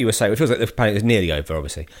were saying. It feels like the pandemic is nearly over.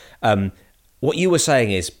 Obviously, what you were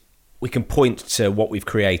saying is we can point to what we've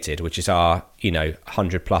created, which is our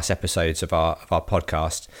 100+ episodes of our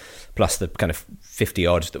podcast, plus the kind of 50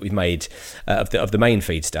 odd that we've made of the main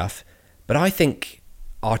feed stuff. But I think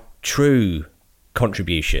our true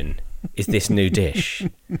contribution is this new dish.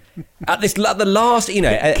 At the last, came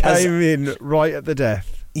in right at the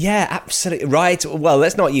death. Yeah, absolutely right. Well,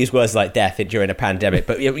 let's not use words like death during a pandemic,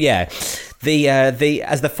 but yeah, as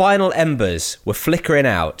the final embers were flickering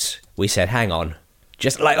out, we said, "Hang on,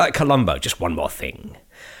 just like Columbo, just one more thing.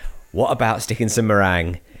 What about sticking some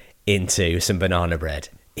meringue into some banana bread?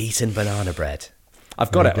 Eaten banana bread.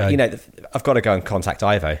 I've got to, I've got to go and contact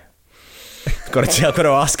Ivo. I've got to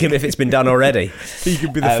ask him if it's been done already. He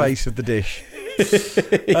could be the face of the dish.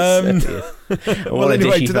 What a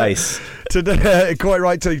dishy face. Today, quite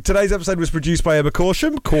right. Today's episode was produced by Emma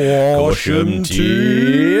Corsham. Corsham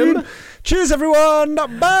team. Cheers, everyone. Bye.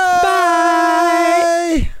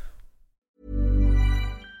 Bye.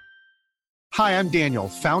 Hi, I'm Daniel,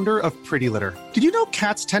 founder of Pretty Litter. Did you know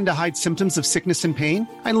cats tend to hide symptoms of sickness and pain?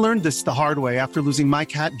 I learned this the hard way after losing my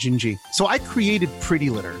cat, Gingy. So I created Pretty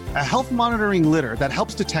Litter, a health monitoring litter that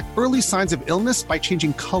helps detect early signs of illness by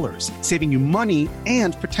changing colors, saving you money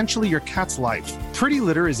and potentially your cat's life. Pretty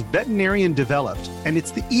Litter is veterinarian developed, and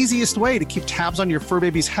it's the easiest way to keep tabs on your fur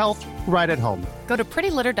baby's health right at home. Go to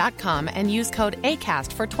prettylitter.com and use code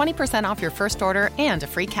ACAST for 20% off your first order and a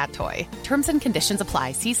free cat toy. Terms and conditions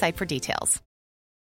apply. See site for details.